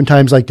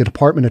oftentimes like the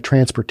Department of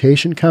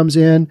Transportation comes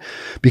in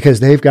because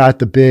they've got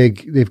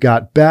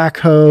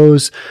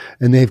backhoes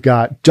and they've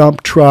got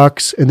dump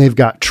trucks and they've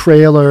got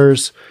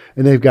trailers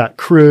and they've got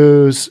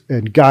crews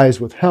and guys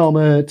with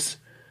helmets.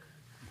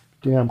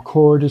 Damn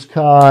cord is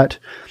caught.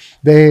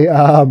 They've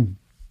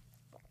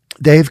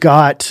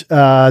got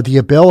the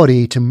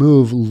ability to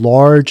move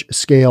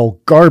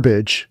large-scale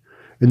garbage.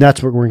 And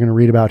that's what we're going to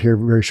read about here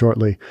very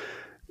shortly.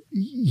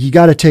 You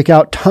got to take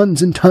out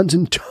tons and tons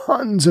and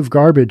tons of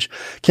garbage.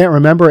 Can't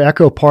remember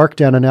Echo Park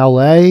down in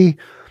LA.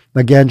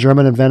 Again,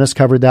 German and Venice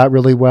covered that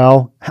really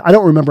well. I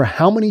don't remember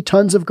how many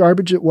tons of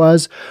garbage it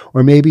was,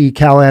 or maybe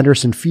Cal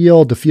Anderson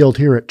Field, the field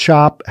here at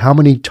CHOP, how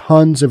many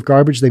tons of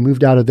garbage they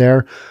moved out of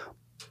there.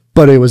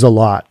 But it was a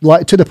lot,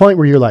 to the point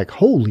where you're like,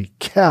 holy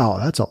cow,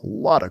 that's a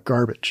lot of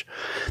garbage.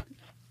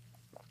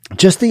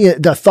 Just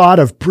the thought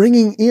of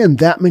bringing in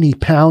that many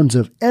pounds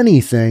of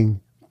anything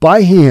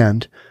by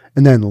hand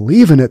and then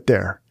leaving it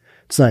there.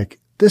 It's like,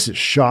 this is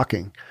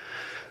shocking.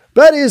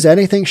 But is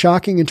anything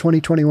shocking in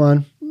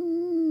 2021?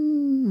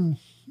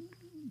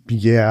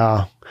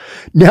 Yeah.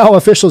 Now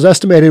officials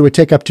estimated it would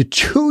take up to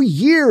 2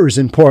 years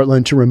in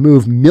Portland to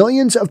remove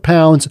millions of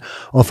pounds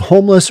of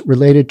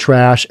homeless-related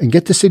trash and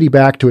get the city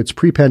back to its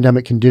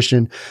pre-pandemic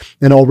condition.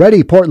 And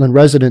already Portland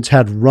residents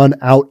had run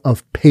out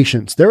of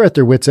patience. They're at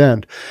their wits'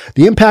 end.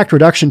 The impact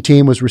reduction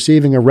team was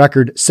receiving a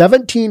record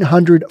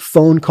 1,700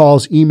 phone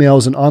calls,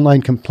 emails, and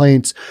online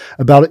complaints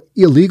about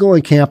illegal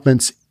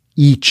encampments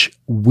each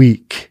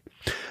week.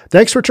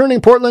 Thanks for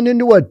turning Portland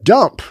into a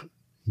dump.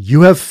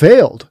 You have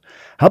failed.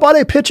 How about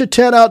I pitch a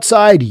tent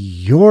outside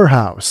your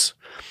house?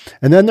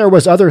 And then there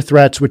was other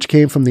threats which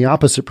came from the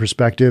opposite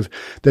perspective,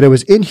 that it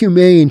was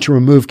inhumane to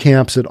remove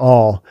camps at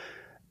all.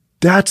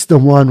 That's the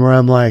one where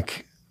I'm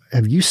like,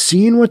 have you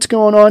seen what's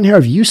going on here?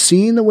 Have you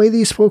seen the way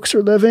these folks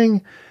are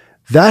living?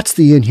 That's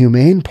the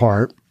inhumane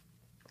part.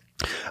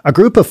 A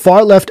group of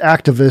far-left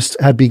activists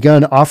had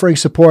begun offering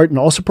support and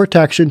also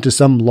protection to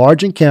some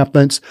large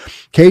encampments,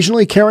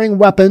 occasionally carrying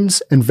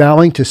weapons and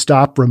vowing to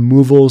stop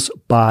removals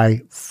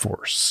by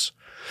force.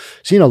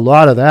 Seen a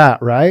lot of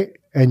that, right?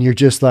 And you're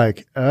just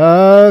like,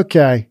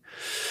 okay,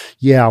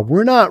 yeah,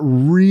 we're not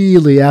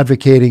really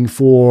advocating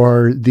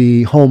for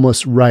the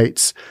homeless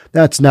rights.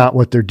 That's not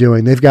what they're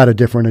doing. They've got a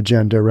different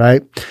agenda,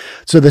 right?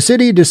 So the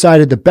city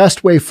decided the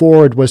best way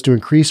forward was to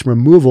increase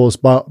removals,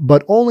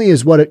 but only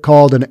as what it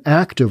called an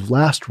act of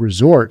last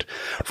resort.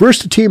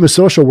 First, a team of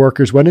social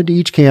workers went into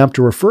each camp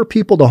to refer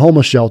people to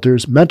homeless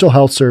shelters, mental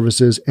health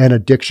services, and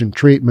addiction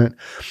treatment.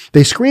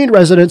 They screened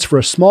residents for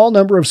a small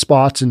number of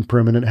spots in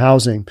permanent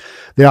housing.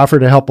 They offered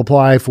to help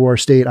apply for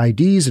state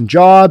IDs and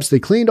jobs. They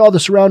cleaned all the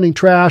surrounding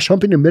trash,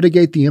 hoping to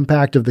mitigate the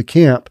impact of the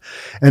camp.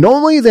 And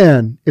only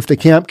then, if the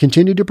camp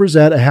continued to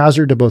present a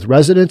hazard to both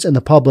residents and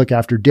the public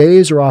after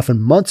days or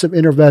often months of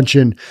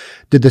intervention,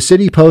 did the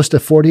city post a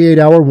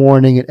 48-hour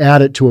warning and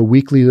add it to a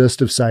weekly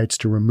list of sites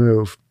to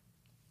remove.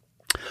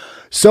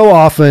 So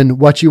often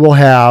what you will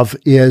have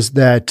is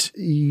that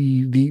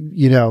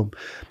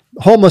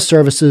homeless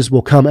services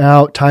will come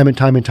out time and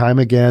time and time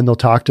again. They'll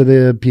talk to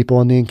the people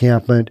in the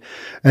encampment,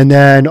 and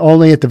then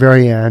only at the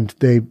very end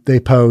they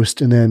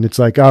post, and then it's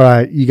like, all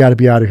right, you got to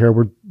be out of here.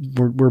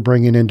 We're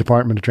bringing in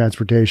Department of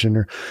Transportation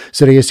or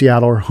City of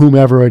Seattle or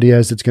whomever it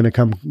is that's going to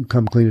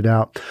come clean it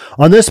out.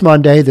 On this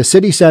Monday, the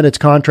city sent its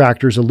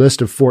contractors a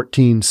list of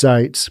 14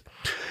 sites.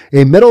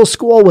 A middle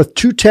school with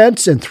 2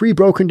 tents and 3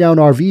 broken down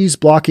RVs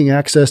blocking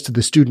access to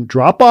the student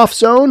drop-off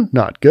zone.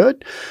 Not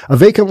good. A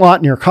vacant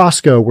lot near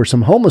Costco where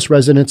some homeless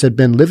residents had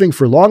been living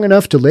for long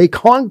enough to lay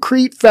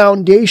concrete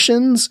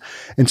foundations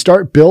and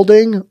start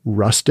building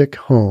rustic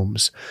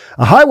homes.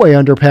 A highway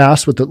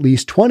underpass with at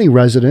least 20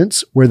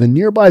 residents where the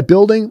nearby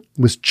building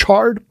was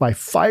charred by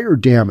fire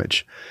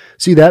damage.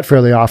 See that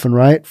fairly often,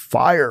 right?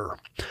 Fire.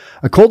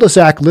 A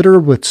cul-de-sac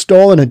littered with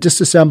stolen and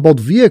disassembled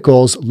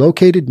vehicles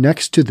located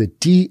next to the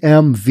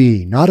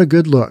DMV. Not a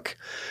good look.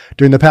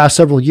 During the past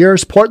several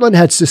years, Portland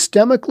had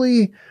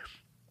systemically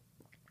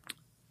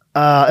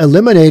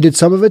eliminated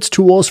some of its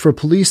tools for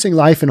policing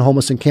life in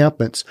homeless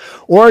encampments.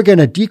 Oregon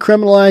had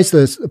decriminalized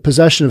the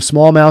possession of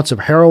small amounts of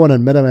heroin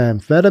and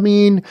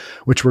methamphetamine,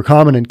 which were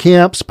common in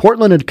camps.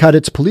 Portland had cut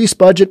its police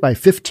budget by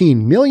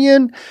 $15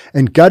 million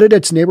and gutted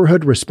its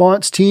neighborhood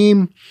response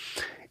team.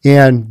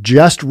 And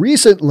just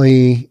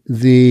recently,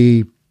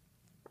 the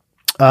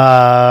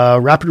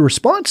rapid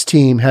response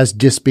team has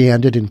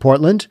disbanded in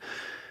Portland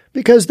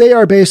because they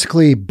are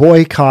basically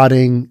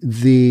boycotting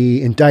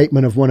the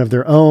indictment of one of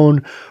their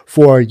own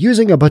for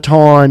using a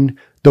baton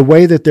the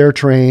way that they're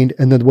trained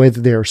and the way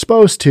that they are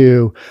supposed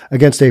to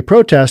against a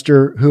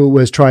protester who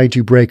was trying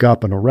to break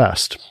up an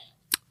arrest.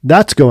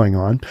 That's going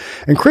on.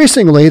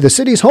 Increasingly, the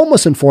city's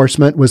homeless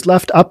enforcement was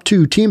left up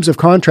to teams of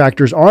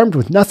contractors armed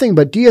with nothing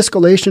but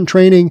de-escalation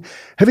training,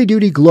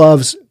 heavy-duty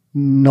gloves,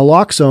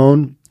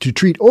 naloxone to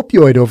treat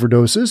opioid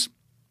overdoses,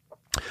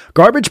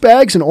 garbage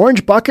bags and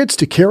orange buckets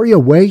to carry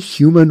away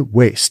human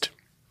waste.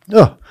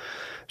 Oh,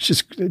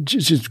 it's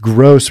just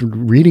gross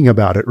reading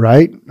about it,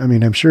 right? I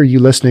mean, I'm sure you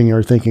listening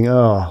are thinking,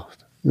 oh,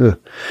 ugh.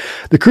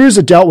 The crews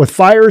have dealt with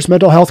fires,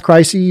 mental health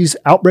crises,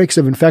 outbreaks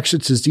of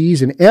infectious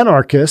disease, and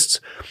anarchists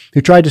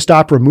who tried to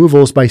stop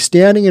removals by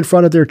standing in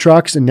front of their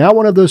trucks. And now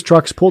one of those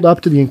trucks pulled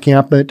up to the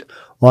encampment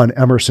on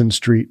Emerson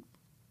Street.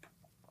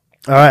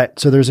 All right.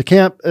 So there's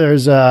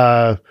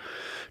a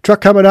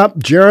truck coming up.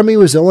 Jeremy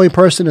was the only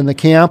person in the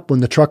camp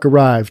when the truck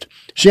arrived.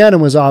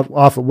 Shannon was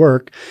off at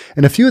work,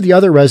 and a few of the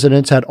other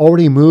residents had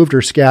already moved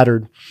or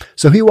scattered.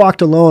 So he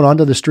walked alone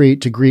onto the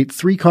street to greet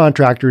 3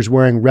 contractors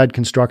wearing red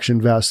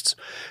construction vests.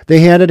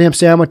 They handed him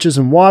sandwiches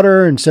and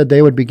water and said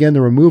they would begin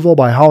the removal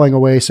by hauling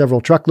away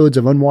several truckloads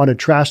of unwanted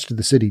trash to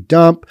the city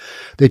dump.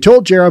 They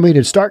told Jeremy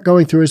to start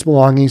going through his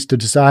belongings to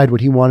decide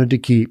what he wanted to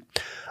keep.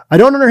 I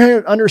don't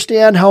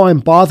understand how I'm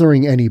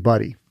bothering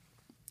anybody.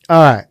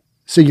 All right.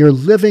 So you're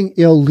living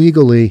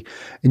illegally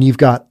and you've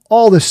got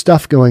all this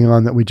stuff going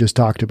on that we just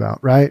talked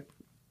about, right?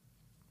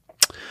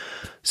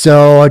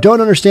 So I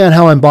don't understand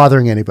how I'm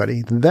bothering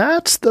anybody.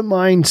 That's the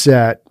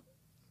mindset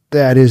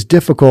that is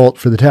difficult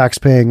for the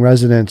tax-paying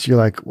residents. You're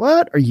like,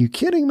 what? Are you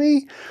kidding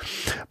me?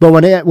 But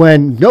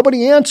when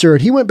nobody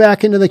answered, he went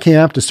back into the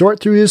camp to sort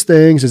through his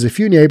things as a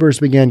few neighbors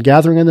began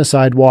gathering on the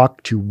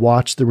sidewalk to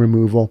watch the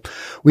removal.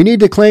 We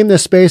need to claim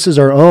this space as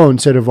our own,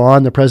 said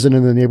Yvonne, the president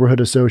of the neighborhood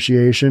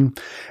association.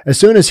 As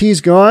soon as he's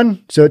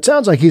gone, so it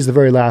sounds like he's the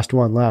very last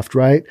one left,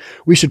 right?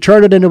 We should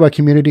turn it into a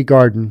community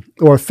garden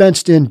or a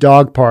fenced-in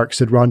dog park,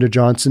 said Rhonda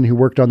Johnson, who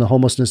worked on the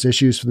homelessness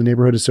issues for the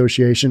neighborhood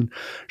association.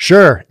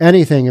 Sure,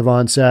 anything,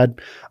 Yvonne said.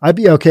 I'd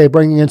be okay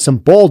bringing in some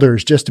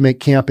boulders just to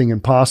make camping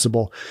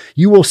impossible.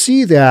 You will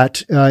see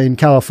that in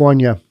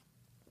California.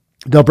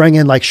 They'll bring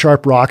in like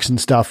sharp rocks and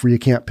stuff where you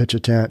can't pitch a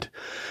tent.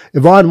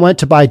 Yvonne went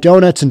to buy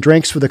donuts and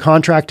drinks for the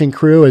contracting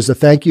crew as a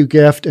thank you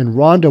gift, and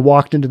Rhonda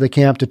walked into the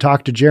camp to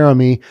talk to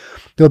Jeremy,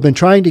 who had been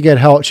trying to get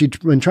help. She'd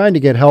been trying to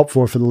get help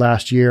for the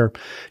last year.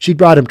 She'd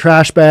brought him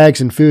trash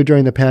bags and food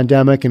during the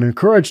pandemic and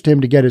encouraged him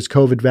to get his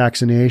COVID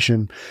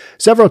vaccination.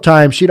 Several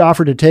times she'd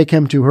offered to take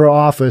him to her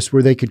office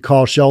where they could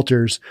call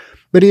shelters,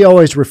 but he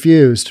always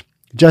refused,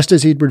 just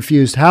as he'd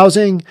refused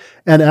housing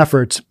and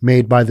efforts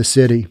made by the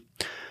city.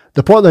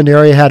 The Portland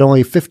area had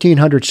only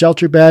 1,500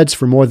 shelter beds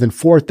for more than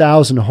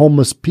 4,000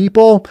 homeless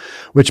people,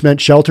 which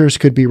meant shelters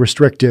could be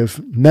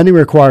restrictive. Many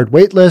required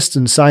wait lists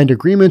and signed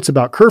agreements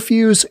about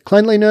curfews,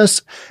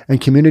 cleanliness,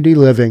 and community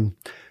living.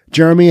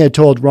 Jeremy had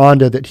told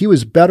Rhonda that he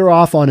was better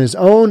off on his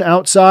own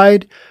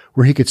outside,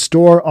 where he could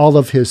store all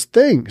of his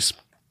things.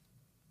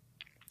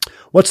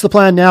 What's the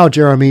plan now,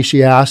 Jeremy?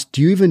 She asked.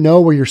 Do you even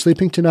know where you're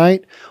sleeping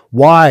tonight?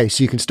 Why?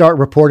 So you can start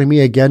reporting me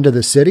again to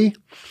the city?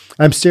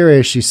 I'm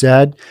serious, she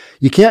said.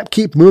 You can't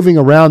keep moving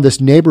around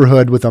this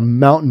neighborhood with a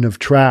mountain of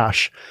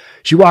trash.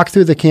 She walked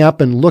through the camp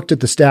and looked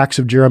at the stacks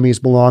of Jeremy's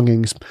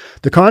belongings.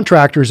 The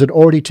contractors had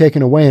already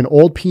taken away an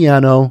old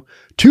piano,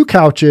 2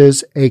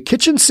 couches, a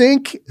kitchen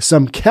sink,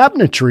 some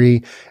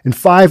cabinetry, and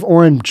 5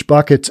 orange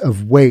buckets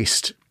of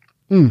waste.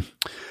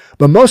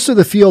 But most of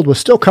the field was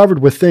still covered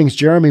with things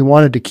Jeremy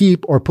wanted to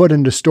keep or put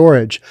into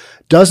storage.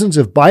 Dozens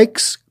of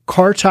bikes,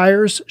 car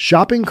tires,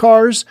 shopping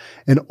cars,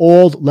 and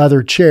old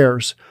leather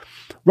chairs.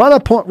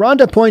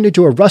 Rhonda pointed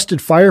to a rusted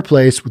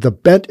fireplace with a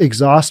bent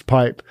exhaust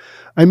pipe.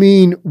 I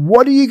mean,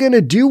 what are you going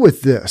to do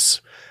with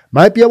this?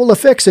 Might be able to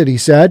fix it, he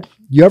said.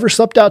 You ever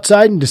slept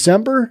outside in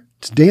December?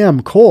 It's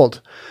damn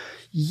cold.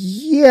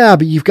 Yeah,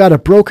 but you've got a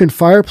broken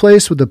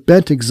fireplace with a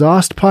bent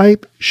exhaust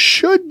pipe.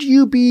 Should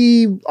you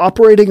be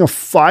operating a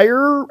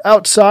fire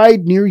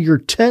outside near your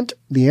tent?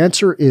 The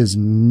answer is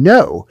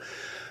no.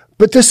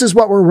 But this is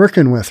what we're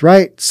working with,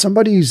 right?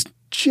 Somebody's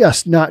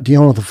just not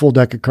dealing with a full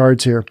deck of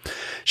cards here.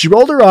 She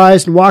rolled her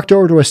eyes and walked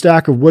over to a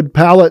stack of wood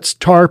pallets,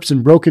 tarps,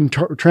 and broken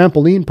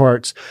trampoline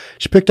parts.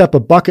 She picked up a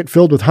bucket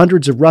filled with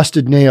hundreds of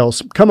rusted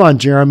nails. Come on,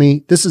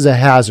 Jeremy. This is a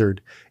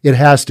hazard. It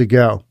has to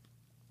go.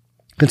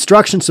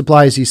 Construction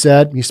supplies, he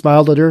said. He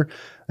smiled at her.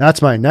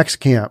 That's my next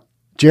camp.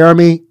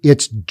 Jeremy,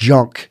 it's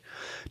junk.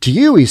 To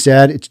you, he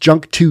said, it's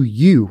junk to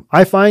you.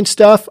 I find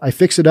stuff, I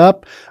fix it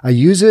up, I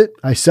use it,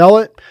 I sell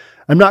it.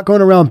 I'm not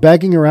going around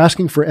begging or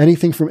asking for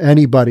anything from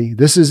anybody.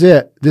 This is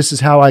it. This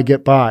is how I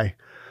get by.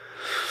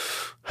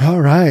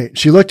 All right.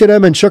 She looked at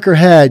him and shook her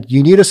head.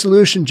 You need a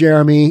solution,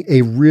 Jeremy,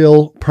 a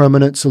real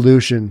permanent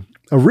solution.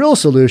 A real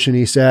solution,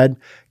 he said.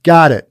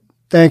 Got it.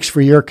 Thanks for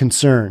your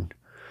concern.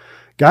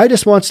 Guy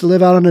just wants to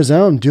live out on his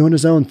own, doing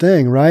his own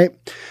thing, right?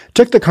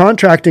 Took the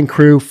contracting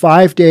crew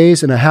 5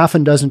 days and a half a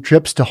dozen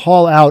trips to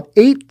haul out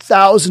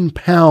 8,000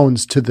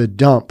 pounds to the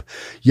dump.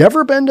 You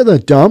ever been to the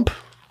dump?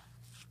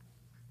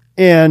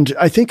 And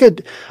I think a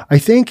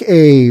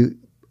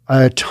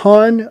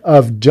ton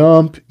of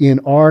dump in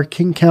our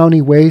King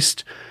County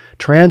waste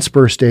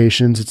transfer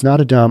stations, it's not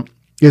a dump,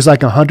 is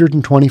like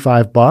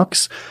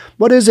 $125.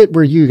 What is it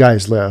where you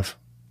guys live?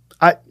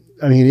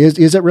 I mean,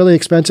 is it really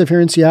expensive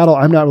here in Seattle?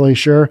 I'm not really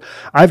sure.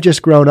 I've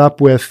just grown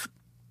up with,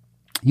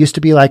 used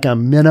to be like the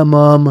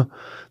minimum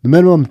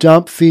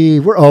dump fee.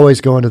 We're always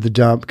going to the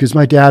dump because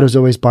my dad was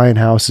always buying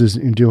houses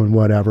and doing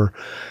whatever.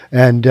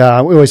 And we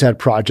always had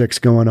projects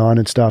going on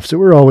and stuff. So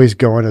we're always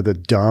going to the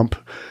dump.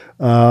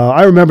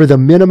 I remember the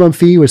minimum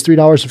fee was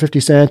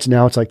 $3.50.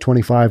 Now it's like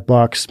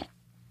 $25.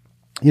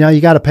 You know,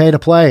 you got to pay to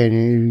play,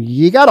 and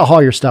you got to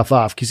haul your stuff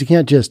off because you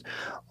can't just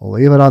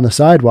leave it on the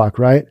sidewalk,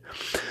 right?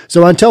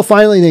 So until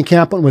finally the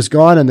encampment was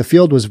gone and the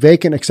field was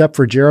vacant except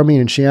for Jeremy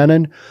and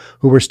Shannon,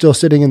 who were still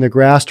sitting in the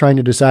grass trying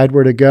to decide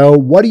where to go.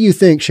 What do you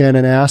think?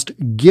 Shannon asked.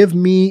 Give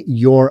me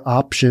your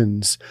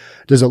options.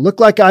 Does it look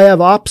like I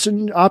have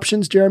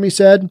options? Jeremy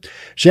said.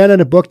 Shannon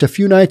had booked a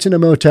few nights in a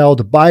motel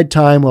to bide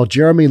time while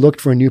Jeremy looked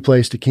for a new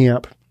place to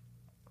camp.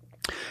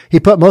 He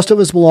put most of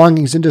his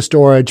belongings into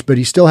storage, but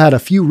he still had a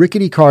few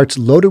rickety carts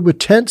loaded with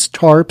tents,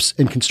 tarps,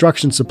 and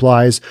construction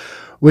supplies,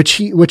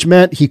 which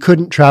meant he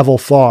couldn't travel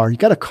far. You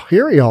got to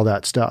carry all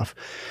that stuff.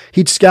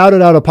 He'd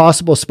scouted out a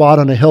possible spot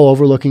on a hill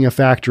overlooking a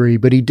factory,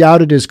 but he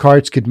doubted his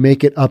carts could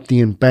make it up the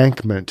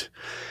embankment.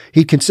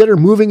 He'd consider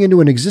moving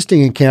into an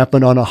existing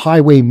encampment on a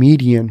highway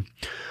median.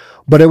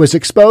 but it was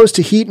exposed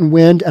to heat and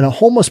wind, and a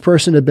homeless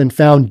person had been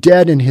found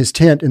dead in his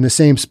tent in the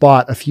same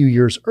spot a few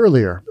years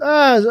earlier.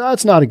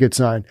 That's not a good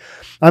sign.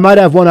 I might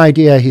have one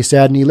idea, he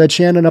said, and he led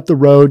Shannon up the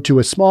road to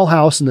a small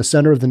house in the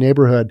center of the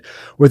neighborhood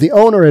where the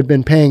owner had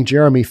been paying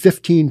Jeremy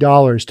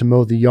 $15 to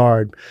mow the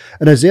yard.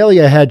 An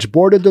azalea hedge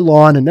bordered the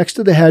lawn, and next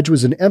to the hedge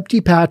was an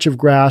empty patch of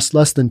grass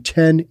less than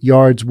 10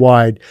 yards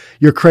wide.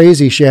 You're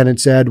crazy, Shannon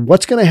said.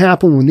 What's going to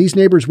happen when these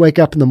neighbors wake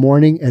up in the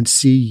morning and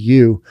see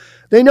you?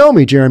 They know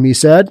me, Jeremy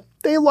said.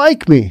 They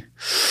like me.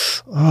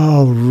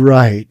 Oh,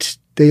 right.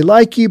 They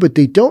like you, but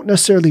they don't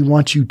necessarily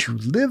want you to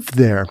live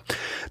there.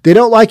 They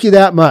don't like you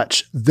that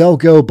much. They'll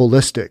go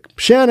ballistic.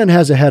 Shannon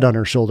has a head on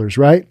her shoulders,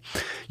 right?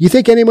 You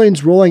think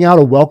anyone's rolling out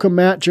a welcome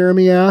mat,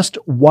 Jeremy asked.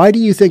 Why do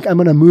you think I'm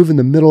going to move in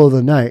the middle of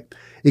the night?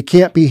 It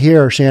can't be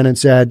here, Shannon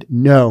said.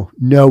 No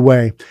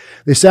way.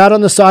 They sat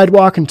on the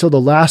sidewalk until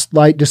the last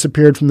light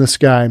disappeared from the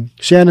sky.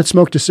 Shannon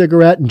smoked a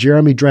cigarette and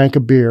Jeremy drank a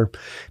beer.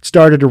 It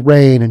started to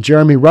rain and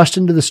Jeremy rushed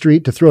into the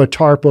street to throw a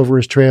tarp over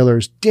his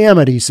trailers. Damn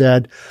it, he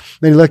said.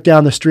 Then he looked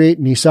down the street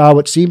and he saw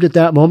what seemed at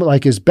that moment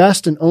like his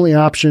best and only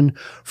option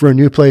for a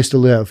new place to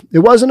live. It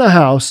wasn't a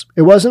house.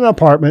 It wasn't an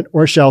apartment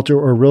or a shelter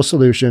or a real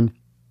solution.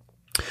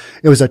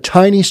 It was a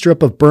tiny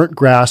strip of burnt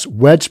grass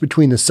wedged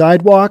between the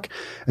sidewalk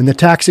and the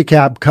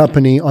taxicab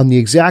company on the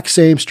exact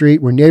same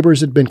street where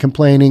neighbors had been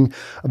complaining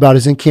about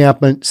his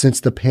encampment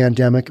since the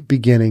pandemic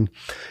beginning.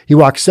 He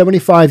walked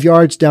 75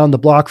 yards down the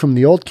block from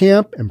the old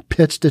camp and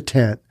pitched a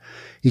tent.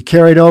 He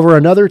carried over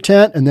another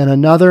tent and then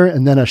another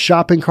and then a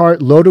shopping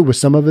cart loaded with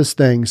some of his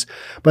things.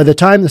 By the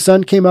time the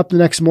sun came up the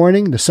next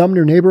morning, the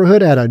Sumner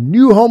neighborhood had a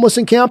new homeless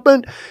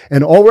encampment,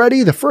 and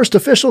already the first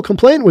official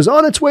complaint was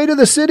on its way to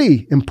the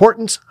city.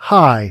 Importance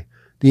high,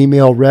 the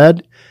email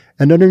read,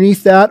 and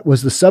underneath that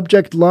was the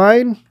subject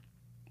line,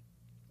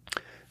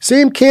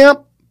 same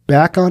camp,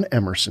 back on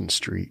Emerson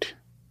Street.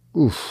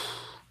 Oof,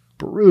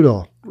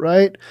 brutal,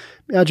 right?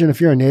 Imagine if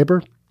you're a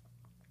neighbor.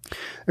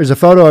 There's a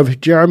photo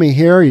of Jeremy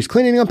here. He's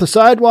cleaning up the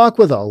sidewalk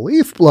with a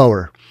leaf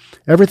blower.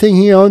 Everything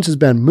he owns has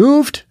been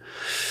moved,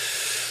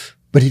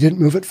 but he didn't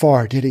move it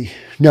far, did he?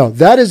 No,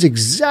 that is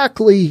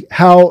exactly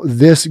how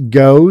this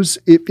goes.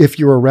 If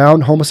you're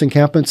around homeless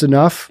encampments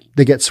enough,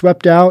 they get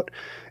swept out,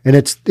 and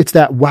it's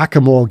that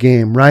whack-a-mole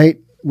game, right?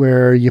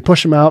 Where you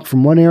push them out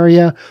from one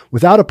area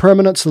without a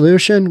permanent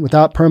solution,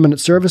 without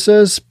permanent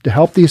services to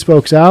help these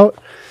folks out.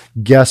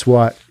 Guess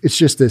what? It's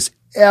just this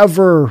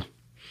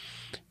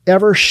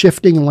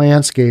ever-shifting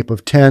landscape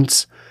of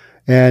tents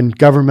and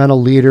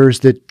governmental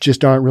leaders that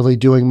just aren't really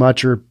doing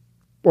much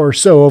or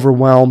so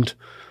overwhelmed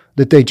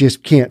that they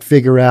just can't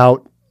figure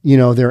out,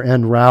 their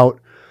end route.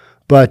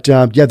 But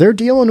they're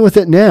dealing with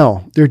it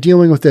now. They're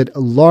dealing with it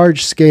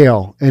large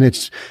scale, and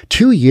it's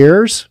 2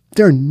 years.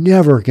 They're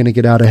never going to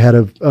get out ahead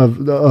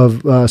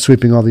of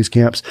sweeping all these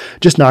camps.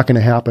 Just not going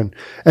to happen.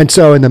 And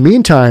so in the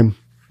meantime,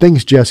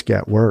 things just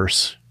get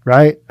worse.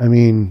 Right? I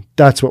mean,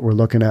 that's what we're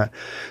looking at.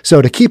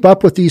 So to keep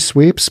up with these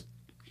sweeps,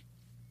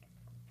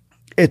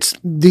 it's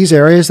these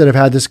areas that have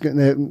had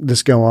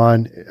this go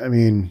on. I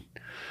mean,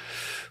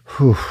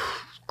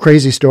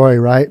 crazy story,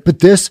 right? But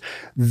this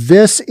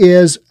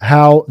is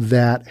how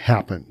that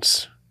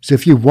happens. So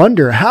if you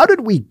wonder, how did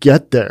we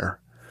get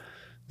there?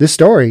 This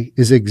story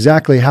is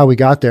exactly how we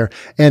got there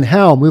and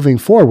how moving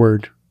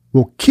forward,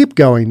 we'll keep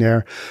going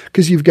there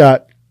because you've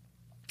got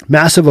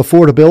massive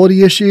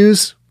affordability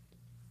issues.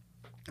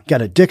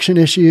 Got addiction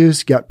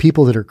issues, got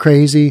people that are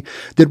crazy,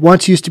 that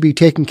once used to be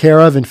taken care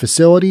of in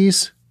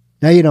facilities.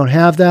 Now you don't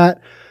have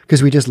that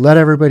because we just let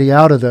everybody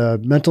out of the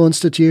mental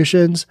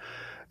institutions.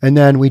 And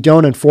then we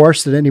don't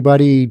enforce that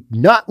anybody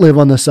not live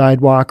on the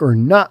sidewalk or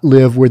not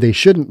live where they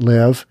shouldn't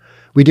live.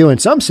 We do in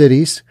some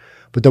cities,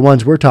 but the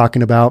ones we're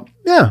talking about,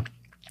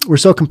 we're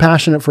so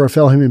compassionate for a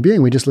fellow human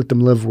being. We just let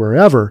them live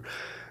wherever.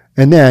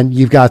 And then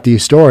you've got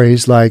these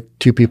stories like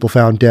 2 people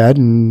found dead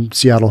in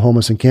Seattle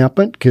homeless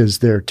encampment because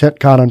their tent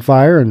caught on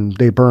fire and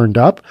they burned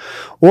up.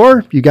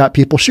 Or you got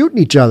people shooting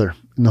each other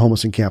in the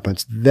homeless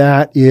encampments.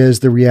 That is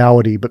the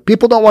reality. But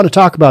people don't want to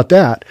talk about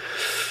that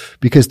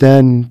because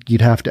then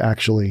you'd have to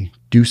actually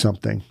do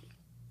something.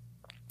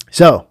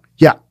 So,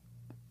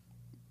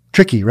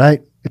 tricky,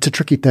 right? It's a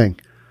tricky thing.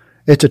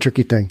 It's a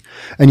tricky thing.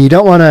 And you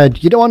don't want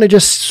to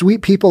just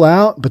sweep people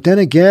out. But then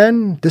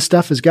again, this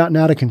stuff has gotten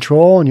out of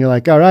control and you're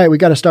like, all right, we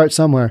got to start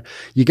somewhere.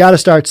 You got to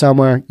start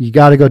somewhere. You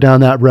got to go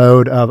down that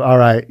road of, all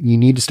right, you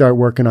need to start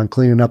working on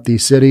cleaning up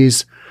these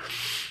cities.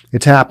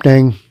 It's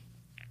happening.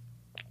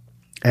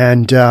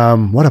 And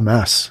what a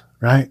mess,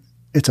 right?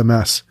 It's a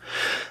mess.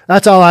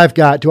 That's all I've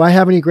got. Do I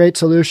have any great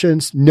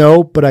solutions?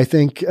 No, but I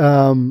think,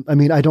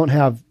 I don't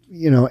have,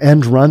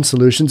 end run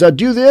solutions. I'll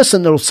do this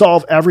and it'll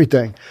solve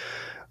everything.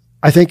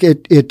 I think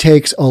it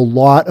takes a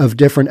lot of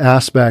different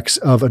aspects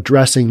of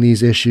addressing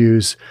these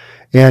issues.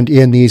 And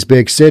in these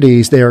big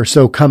cities, they are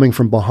so coming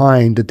from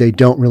behind that they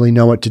don't really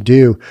know what to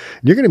do.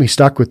 And you're going to be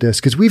stuck with this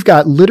because we've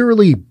got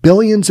literally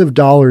billions of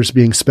dollars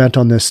being spent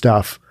on this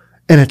stuff.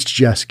 And it's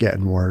just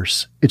getting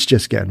worse. It's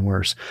just getting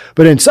worse.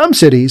 But in some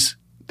cities,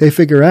 they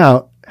figure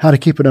out how to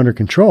keep it under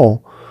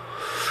control.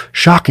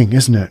 Shocking,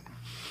 isn't it?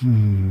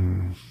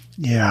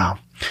 Yeah.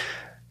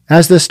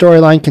 As this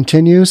storyline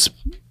continues,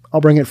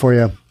 I'll bring it for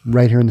you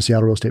right here in the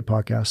Seattle Real Estate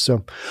Podcast.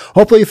 So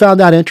hopefully you found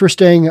that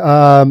interesting.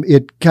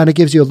 It kind of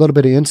gives you a little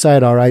bit of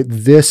insight. All right.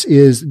 These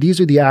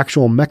are the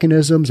actual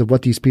mechanisms of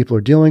what these people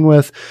are dealing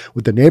with,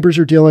 what the neighbors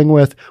are dealing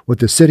with, what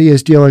the city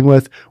is dealing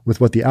with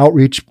what the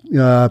outreach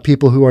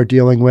people who are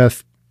dealing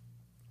with.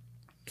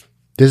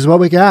 This is what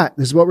we got.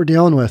 This is what we're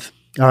dealing with.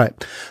 All right.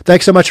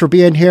 Thanks so much for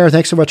being here.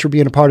 Thanks so much for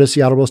being a part of the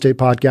Seattle Real Estate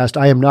Podcast.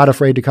 I am not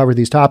afraid to cover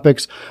these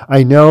topics.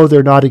 I know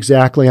they're not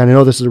exactly, I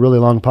know this is a really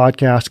long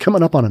podcast,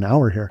 coming up on an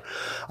hour here.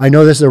 I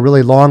know this is a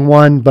really long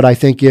one, but I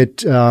think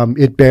it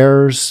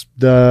bears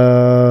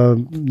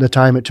the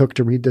time it took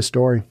to read this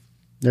story.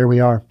 There we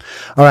are.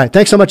 All right.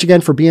 Thanks so much again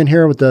for being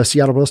here with the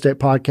Seattle Real Estate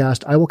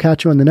Podcast. I will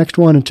catch you on the next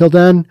one. Until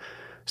then,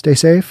 stay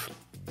safe.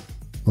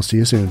 We'll see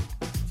you soon.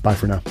 Bye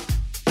for now.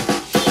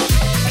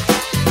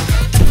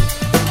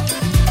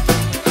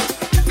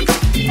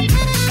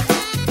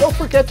 Don't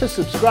forget to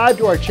subscribe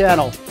to our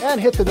channel and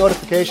hit the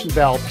notification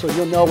bell so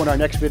you'll know when our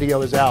next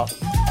video is out.